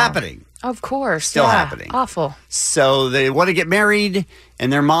 Still happening. Of course. Still happening. Awful. So they want to get married,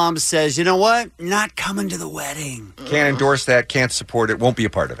 and their mom says, you know what? Not coming to the wedding. Can't endorse that, can't support it, won't be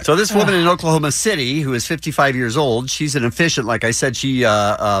a part of it. So this woman in Oklahoma City, who is 55 years old, she's an officiant. Like I said, she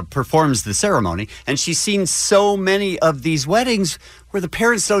performs the ceremony, and she's seen so many of these weddings where the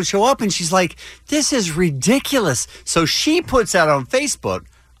parents don't show up, and she's like, this is ridiculous. So she puts out on Facebook,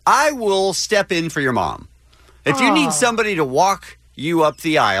 I will step in for your mom. If you need somebody to walk you up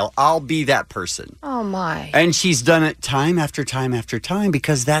the aisle, I'll be that person. Oh, my. And she's done it time after time after time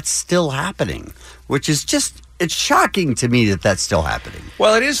because that's still happening, which is just, it's shocking to me that that's still happening.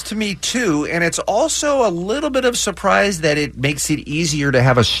 Well, it is to me, too, and it's also a little bit of surprise that it makes it easier to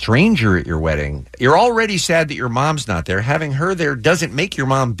have a stranger at your wedding. You're already sad that your mom's not there. Having her there doesn't make your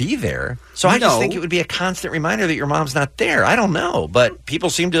mom be there. So I just think it would be a constant reminder that your mom's not there. I don't know, but people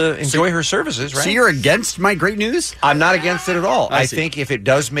seem to enjoy her services, right? So you're against my great news? I'm not against it at all. I see. think if it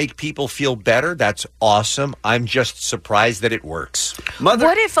does make people feel better, that's awesome. I'm just surprised that it works.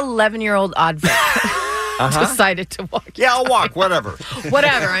 What if 11-year-old Oddvet decided to walk? Yeah, I'll walk, whatever.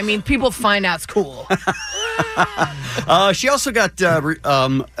 Whatever. I mean, people find out it's cool. She also got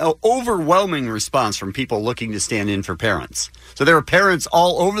overwhelming response from people looking to stand in for parents. So there were parents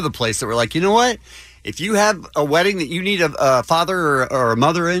all over the place that were like, you know what? If you have a wedding that you need a father or a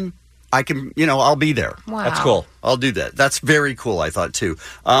mother in, I can, I'll be there. Wow. That's cool. I'll do that. That's very cool, I thought, too.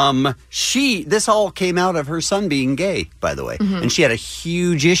 This all came out of her son being gay, by the way. Mm-hmm. And she had a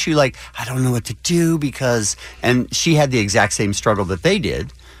huge issue, like, I don't know what to do and she had the exact same struggle that they did.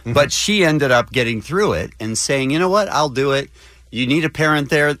 Mm-hmm. But she ended up getting through it and saying, you know what, I'll do it. You need a parent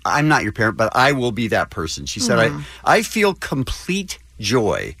there. I'm not your parent, but I will be that person. She said, I feel complete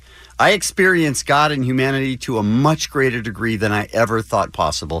joy. I experience God and humanity to a much greater degree than I ever thought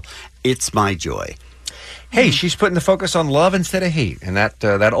possible. It's my joy. Hey, she's putting the focus on love instead of hate, and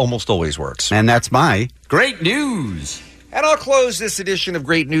that almost always works. And that's my great news. And I'll close this edition of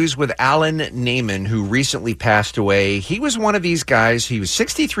Great News with Alan Naiman, who recently passed away. He was one of these guys. He was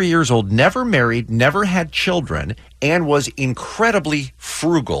 63 years old, never married, never had children, and was incredibly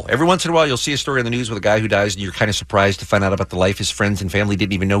frugal. Every once in a while, you'll see a story on the news with a guy who dies, and you're kind of surprised to find out about the life his friends and family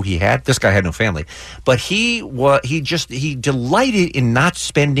didn't even know he had. This guy had no family. But he delighted in not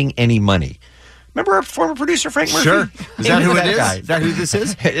spending any money. Remember our former producer, Frank Murphy? Sure. Is that who it is? Guy. Is that who this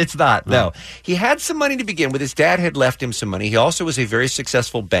is? It's not, no. He had some money to begin with. His dad had left him some money. He also was a very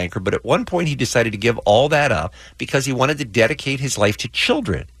successful banker, but at one point he decided to give all that up because he wanted to dedicate his life to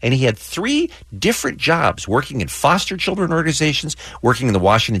children. And he had 3 different jobs, working in foster children organizations, working in the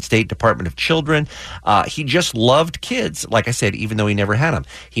Washington State Department of Children. He just loved kids, like I said, even though he never had them.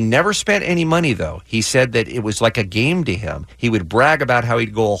 He never spent any money, though. He said that it was like a game to him. He would brag about how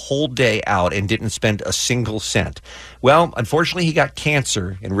he'd go a whole day out and didn't spend a single cent. Well, unfortunately, he got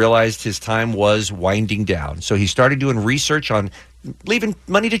cancer and realized his time was winding down. So he started doing research on leaving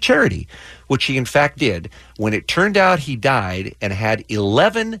money to charity, which he in fact did. When it turned out he died and had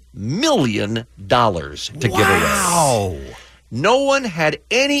 $11 million to give away. Wow. No one had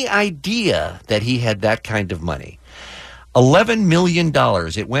any idea that he had that kind of money. $11 million.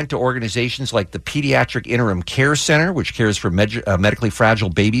 It went to organizations like the Pediatric Interim Care Center, which cares for medically fragile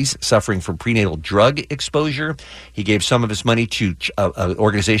babies suffering from prenatal drug exposure. He gave some of his money to an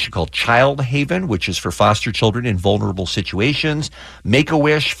organization called Child Haven, which is for foster children in vulnerable situations.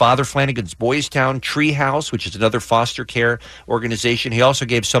 Make-A-Wish, Father Flanagan's Boys Town, Treehouse, which is another foster care organization. He also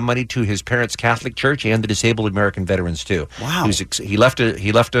gave some money to his parents' Catholic Church and the Disabled American Veterans, too. Wow. He left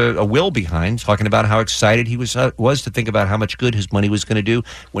a will behind talking about how excited he was to think about how much good his money was going to do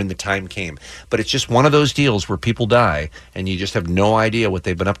when the time came. But it's just one of those deals where people die and you just have no idea what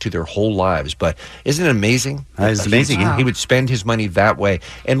they've been up to their whole lives. But isn't it amazing? It's amazing. He would spend his money that way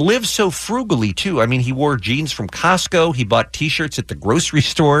and live so frugally too. I mean, he wore jeans from Costco. He bought T-shirts at the grocery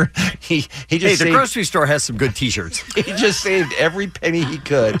store. The grocery store has some good T-shirts. He just saved every penny he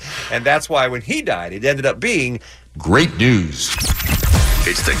could. And that's why when he died, it ended up being great news.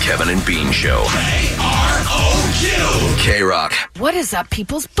 It's the Kevin and Bean Show. K-Rock. What is up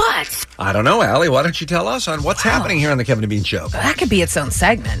people's butts? I don't know, Allie. Why don't you tell us on what's happening here on the Kevin and Bean Show? That could be its own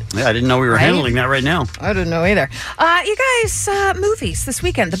segment. Yeah, I didn't know we were handling that right now. I didn't know either. You guys, movies this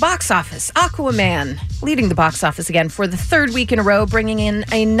weekend. The box office. Aquaman leading the box office again for the third week in a row, bringing in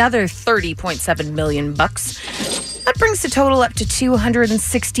another $30.7 million. That brings the total up to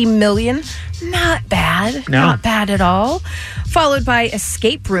 $260 million. Not bad. No. Not bad at all. Followed by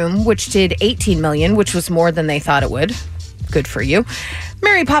Escape Room, which did $18 million, which was more than they thought it would. Good for you.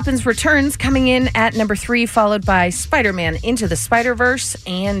 Mary Poppins Returns coming in at number 3, followed by Spider-Man Into the Spider-Verse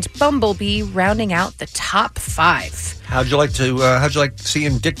and Bumblebee rounding out the top 5. How'd you like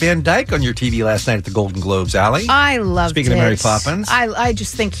seeing Dick Van Dyke on your TV last night at the Golden Globes, Allie? I loved it. Speaking of Mary Poppins. I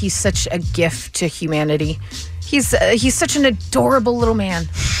just think he's such a gift to humanity. He's such an adorable little man.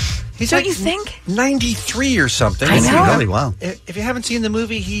 Don't you think? 93 or something. I know. Really? Wow. If you haven't seen the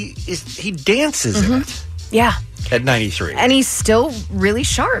movie, he dances in it. Yeah. At 93. And he's still really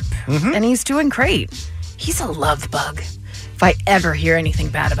sharp. And he's doing great. He's a love bug. If I ever hear anything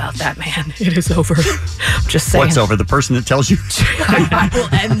bad about that man, it is over. I'm just saying. What's over? The person that tells you? I will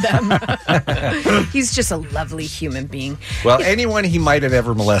end them. He's just a lovely human being. Well, anyone he might have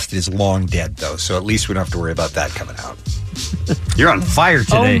ever molested is long dead, though, so at least we don't have to worry about that coming out. You're on fire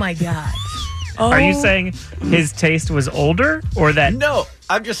today. Oh, my God. Are you saying his taste was older or that? No,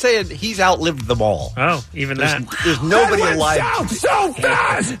 I'm just saying he's outlived them all. Oh, even there's, that. There's nobody alive. so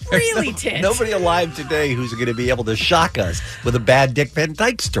fast. Really did. Nobody alive today who's going to be able to shock us with a bad Dick Van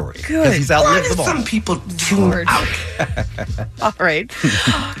Dyke story. Good. Because he's outlived them all. Some people tune out. All right.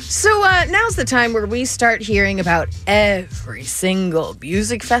 So now's the time where we start hearing about every single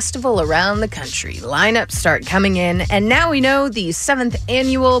music festival around the country. Lineups start coming in, and now we know the 7th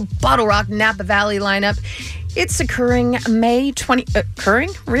annual Bottle Rock Napa Valley lineup. It's occurring May 20... occurring?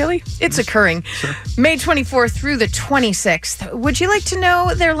 Really? It's occurring. Sure. May 24th through the 26th. Would you like to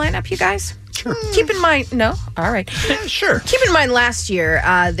know their lineup, you guys? Sure. Keep in mind... No? All right. Yeah, sure. Keep in mind, last year,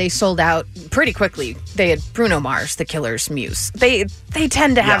 they sold out pretty quickly. They had Bruno Mars, The Killer's Muse. They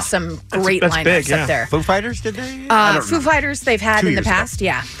tend to have some great that's lineups big, up there. Foo Fighters, did they? Foo Fighters, they've had 2 in the years past,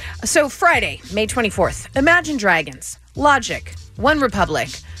 yeah. So Friday, May 24th, Imagine Dragons, Logic, One Republic,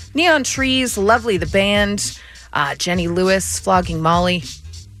 Neon Trees, Lovely the Band, Jenny Lewis, Flogging Molly.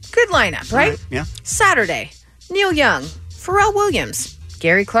 Good lineup, right? Yeah. Saturday, Neil Young, Pharrell Williams,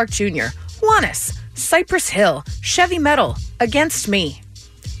 Gary Clark Jr., Juanes, Cypress Hill, Chevy Metal, Against Me.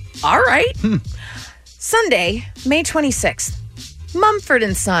 All right. Sunday, May 26th, Mumford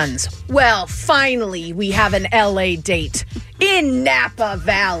 & Sons. Well, finally, we have an LA date in Napa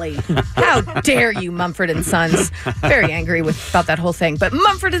Valley. How dare you, Mumford & Sons. Very angry about that whole thing. But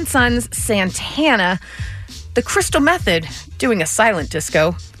Mumford & Sons, Santana, The Crystal Method, doing a silent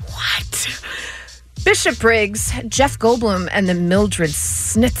disco. What? Bishop Briggs, Jeff Goldblum, and the Mildred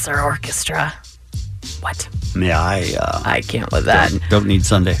Snitzer Orchestra. What? Yeah, I can't with that. Don't need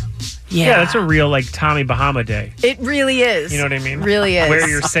Sunday. Yeah, that's a real like Tommy Bahama day. It really is. You know what I mean? Really is. Wear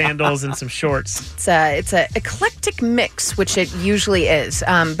your sandals and some shorts. It's a eclectic mix, which it usually is.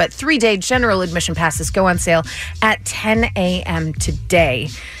 But 3-day general admission passes go on sale at 10 a.m. today.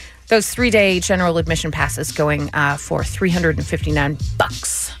 Those 3-day general admission passes going for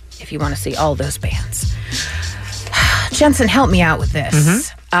 $359 if you want to see all those bands. Jensen, help me out with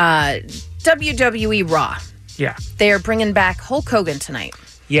this. WWE Raw. Yeah. They are bringing back Hulk Hogan tonight.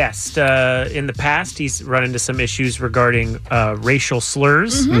 Yes. In the past, he's run into some issues regarding racial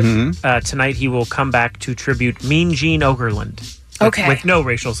slurs. Tonight, he will come back to tribute Mean Gene Okerlund. Okay. With no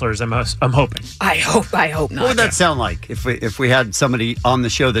racial slurs, I'm hoping. I hope not. What would that sound like if we had somebody on the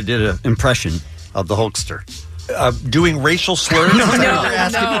show that did an impression of the Hulkster? Doing racial slurs? No, Is that no, what you're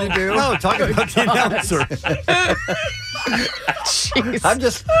asking me to do? No, talking about the announcer.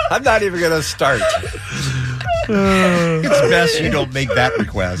 I'm not even going to start. It's best you don't make that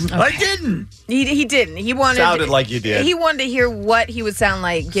request. Okay. I didn't. He didn't. He wanted. Sounded like you did. He wanted to hear what he would sound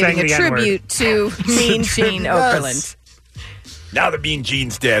like giving a tribute to Mean Gene Okerlund. Now that Mean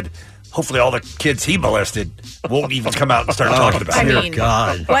Gene's dead, hopefully all the kids he molested won't even come out and start talking about it. I mean,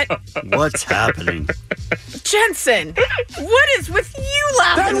 God. What's happening? Jensen, what is with you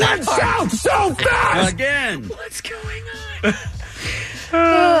laughing that hard? so fast! Again. What's going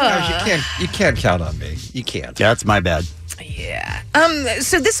You can't count on me. You can't. Yeah, that's my bad. Yeah.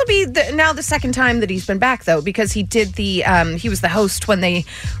 So this will be now the second time that he's been back, though, because he did he was the host when they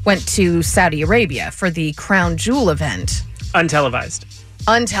went to Saudi Arabia for the Crown Jewel event. Untelevised.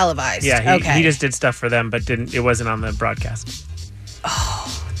 Untelevised. Yeah, okay. he just did stuff for them, but it wasn't on the broadcast.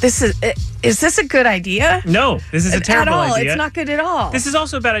 Oh, Is this a good idea? No, this is a terrible at all. idea. It's not good at all. This is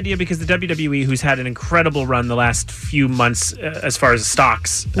also a bad idea because the WWE, who's had an incredible run the last few months as far as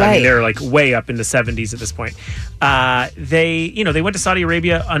stocks, I Right. mean, they're like way up in the 70s at this point. They went to Saudi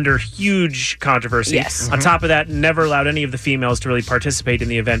Arabia under huge controversy. Yes. On top of that, never allowed any of the females to really participate in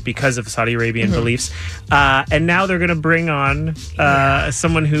the event because of Saudi Arabian beliefs. And now they're going to bring on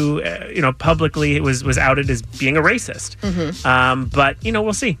someone who, publicly was outed as being a racist. But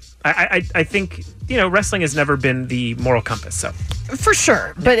we'll see. I think wrestling has never been the moral compass. So For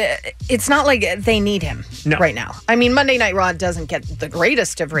sure, but it's not like they need him right now. I mean, Monday Night Raw doesn't get the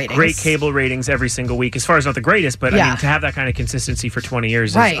greatest of ratings. great cable ratings every single week, as far as not the greatest, but I mean to have that kind of consistency for 20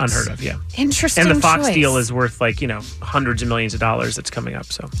 years Right. is unheard of. Yeah, Interesting And the Fox choice. deal is worth hundreds of millions of dollars that's coming up.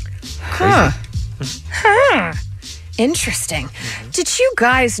 So Interesting. Did you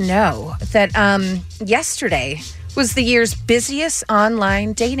guys know that yesterday was the year's busiest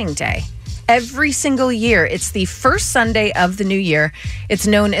online dating day? Every single year, it's the first Sunday of the new year. It's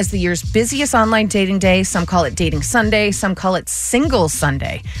known as the year's busiest online dating day. Some call it Dating Sunday. Some call it Single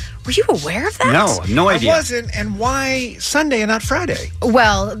Sunday. Were you aware of that? No idea. I wasn't. And why Sunday and not Friday?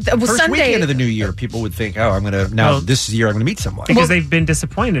 Well, First Sunday. weekend of the new year, people would think, "Oh, I'm going to now. This year, I'm going to meet someone." because they've been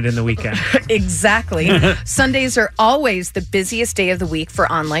disappointed in the weekend. Exactly. Sundays are always the busiest day of the week for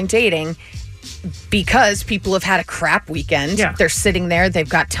online dating because people have had a crap weekend. Yeah. They're sitting there. They've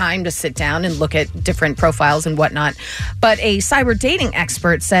got time to sit down and look at different profiles and whatnot. But a cyber dating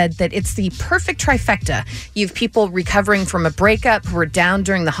expert said that it's the perfect trifecta. You have people recovering from a breakup who are down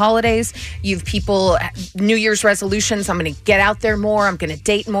during the holidays. You have people, New Year's resolutions. I'm going to get out there more. I'm going to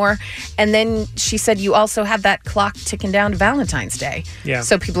date more. And then she said you also have that clock ticking down to Valentine's Day. Yeah.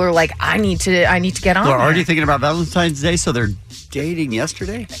 So people are like, I need to get on They're there. already thinking about Valentine's Day, so they're dating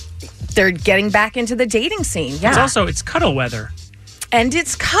yesterday? They're getting back into the dating scene. Yeah. It's cuddle weather. And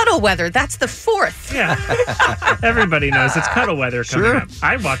it's cuddle weather. That's the fourth. Yeah. Everybody knows it's cuddle weather coming Sure. up.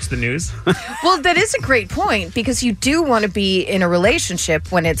 I watch the news. Well, that is a great point because you do want to be in a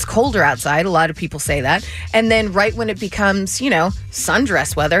relationship when it's colder outside. A lot of people say that. And then right when it becomes,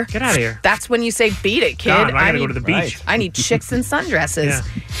 sundress weather. Get out of here. That's when you say, beat it, kid. God, I gotta go to the beach. I need chicks in sundresses. Yeah.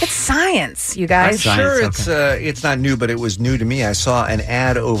 It's science, you guys. I'm sure it's not new, but it was new to me. I saw an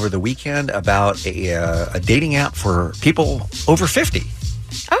ad over the weekend about a dating app for people over 50.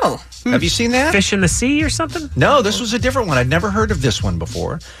 Oh. Have you seen that? Fish in the sea or something? No, this was a different one. I'd never heard of this one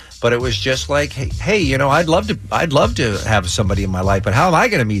before. But it was just like, hey, I'd love to have somebody in my life, but how am I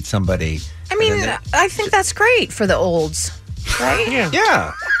going to meet somebody? I mean, I think that's great for the olds, right?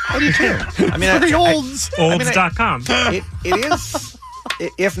 Yeah. I do too. I mean, For the olds. Olds.com. It is,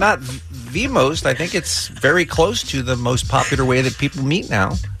 if not the most, I think it's very close to the most popular way that people meet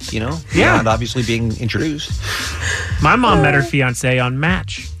now, beyond obviously being introduced. My mom met her fiance on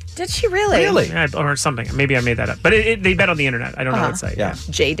Match. Did she really? Yeah, or something. Maybe I made that up. But they met on the internet. I don't know what site. Yeah.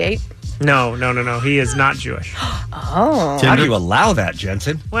 J-Date? No. He is not Jewish. Oh. How do you allow that,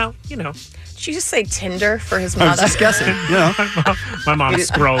 Jensen? Well, Did you just say Tinder for his I was mother? just guessing, My mom's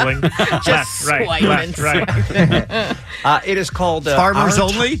scrolling. Just left, right. It is called Farmers Our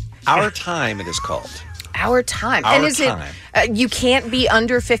Only? Our Time, it is called. Our time. Our and is Time. it, you can't be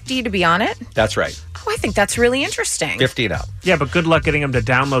under 50 to be on it? That's right. Oh, I think that's really interesting. 50 and up. Yeah, but good luck getting them to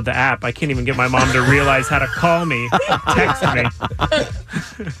download the app. I can't even get my mom to realize how to call me, text me.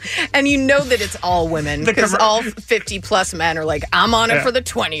 And you know that it's all women because all 50 plus men are like, I'm on it Yeah. for the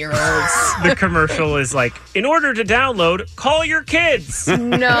 20-year-olds. The commercial is like, in order to download, call your kids.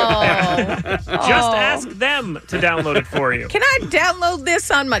 No. Just Oh. ask them to download it for you. Can I download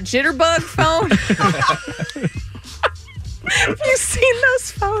this on my Jitterbug phone? Have you seen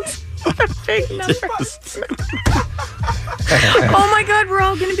those phones? The big numbers. Oh my God, we're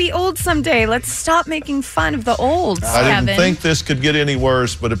all going to be old someday. Let's stop making fun of the olds, I didn't Kevin. think this could get any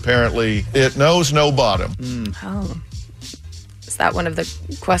worse, but apparently it knows no bottom. Oh. Is that one of the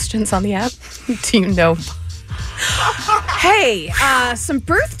questions on the app? Do you know? Hey, some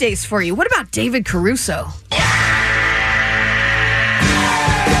birthdays for you. What about David Caruso?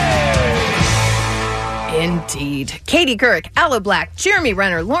 Indeed. Katie Couric, Aloe Black, Jeremy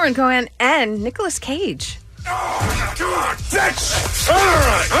Renner, Lauren Cohan, and Nicolas Cage. That's all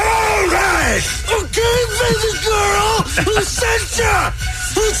right. Okay, baby girl. Who sent ya?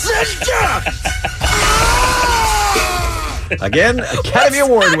 Who sent ya? Again, Academy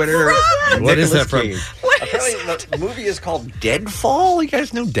Award winner. What is that from? Apparently, the movie is called Deadfall. You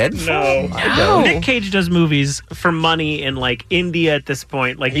guys know Deadfall? No. I don't. Nick Cage does movies for money in like India at this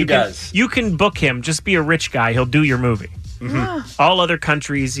point. Like He does. You can book him. Just be a rich guy. He'll do your movie. Mm-hmm. All other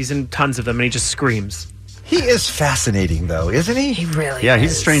countries, he's in tons of them, and he just screams. He is fascinating, though, isn't he? He really Yeah, is.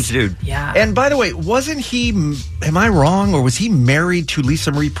 he's a strange dude. Yeah. And by the way, wasn't he, am I wrong, or was he married to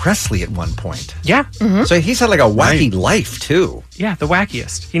Lisa Marie Presley at one point? Yeah. So he's had like a wacky life, too. Yeah, the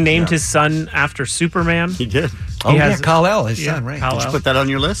wackiest. He named his son after Superman. He did. Oh, yeah, Kal-El, his son, right. Did you Kal-El. put that on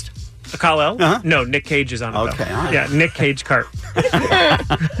your list? Kal-El? No, Nick Cage is on it, Okay, though. all right. Yeah, Nick Cage Cart.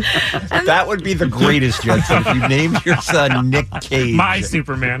 That would be the greatest, Judson, if you named your son Nick Cage. My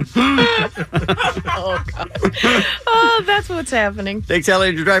Superman. Oh, God. Oh, that's what's happening. Thanks,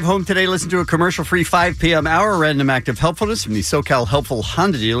 Elliot. To drive home today, listen to a commercial-free 5 p.m. hour random act of helpfulness from the SoCal Helpful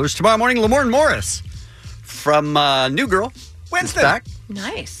Honda dealers. Tomorrow morning, Lamorne Morris from New Girl. Wednesday. Back.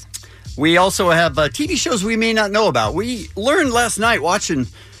 Nice. We also have TV shows we may not know about. We learned last night watching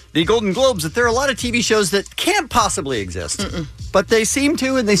the Golden Globes that there are a lot of TV shows that can't possibly exist. But they seem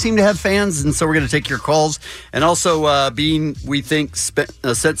to, and they seem to have fans, and so we're going to take your calls. And also, Bean, we think,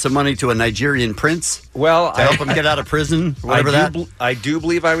 sent some money to a Nigerian prince to help him get out of prison, whatever I do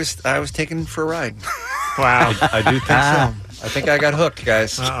believe I was taken for a ride. Wow. I do think so. I think I got hooked,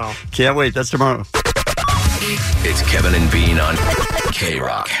 guys. Uh-oh. Can't wait. That's tomorrow. It's Kevin and Bean on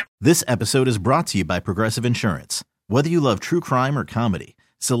K-Rock. This episode is brought to you by Progressive Insurance. Whether you love true crime or comedy,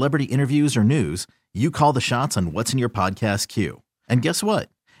 celebrity interviews or news, you call the shots on what's in your podcast queue. And guess what?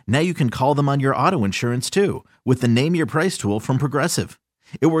 Now you can call them on your auto insurance too with the Name Your Price tool from Progressive.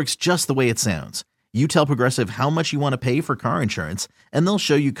 It works just the way it sounds. You tell Progressive how much you want to pay for car insurance, and they'll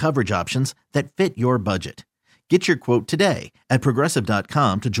show you coverage options that fit your budget. Get your quote today at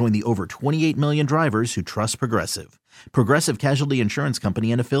Progressive.com to join the over 28 million drivers who trust Progressive. Progressive Casualty Insurance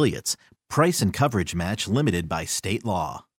Company and Affiliates. Price and coverage match limited by state law.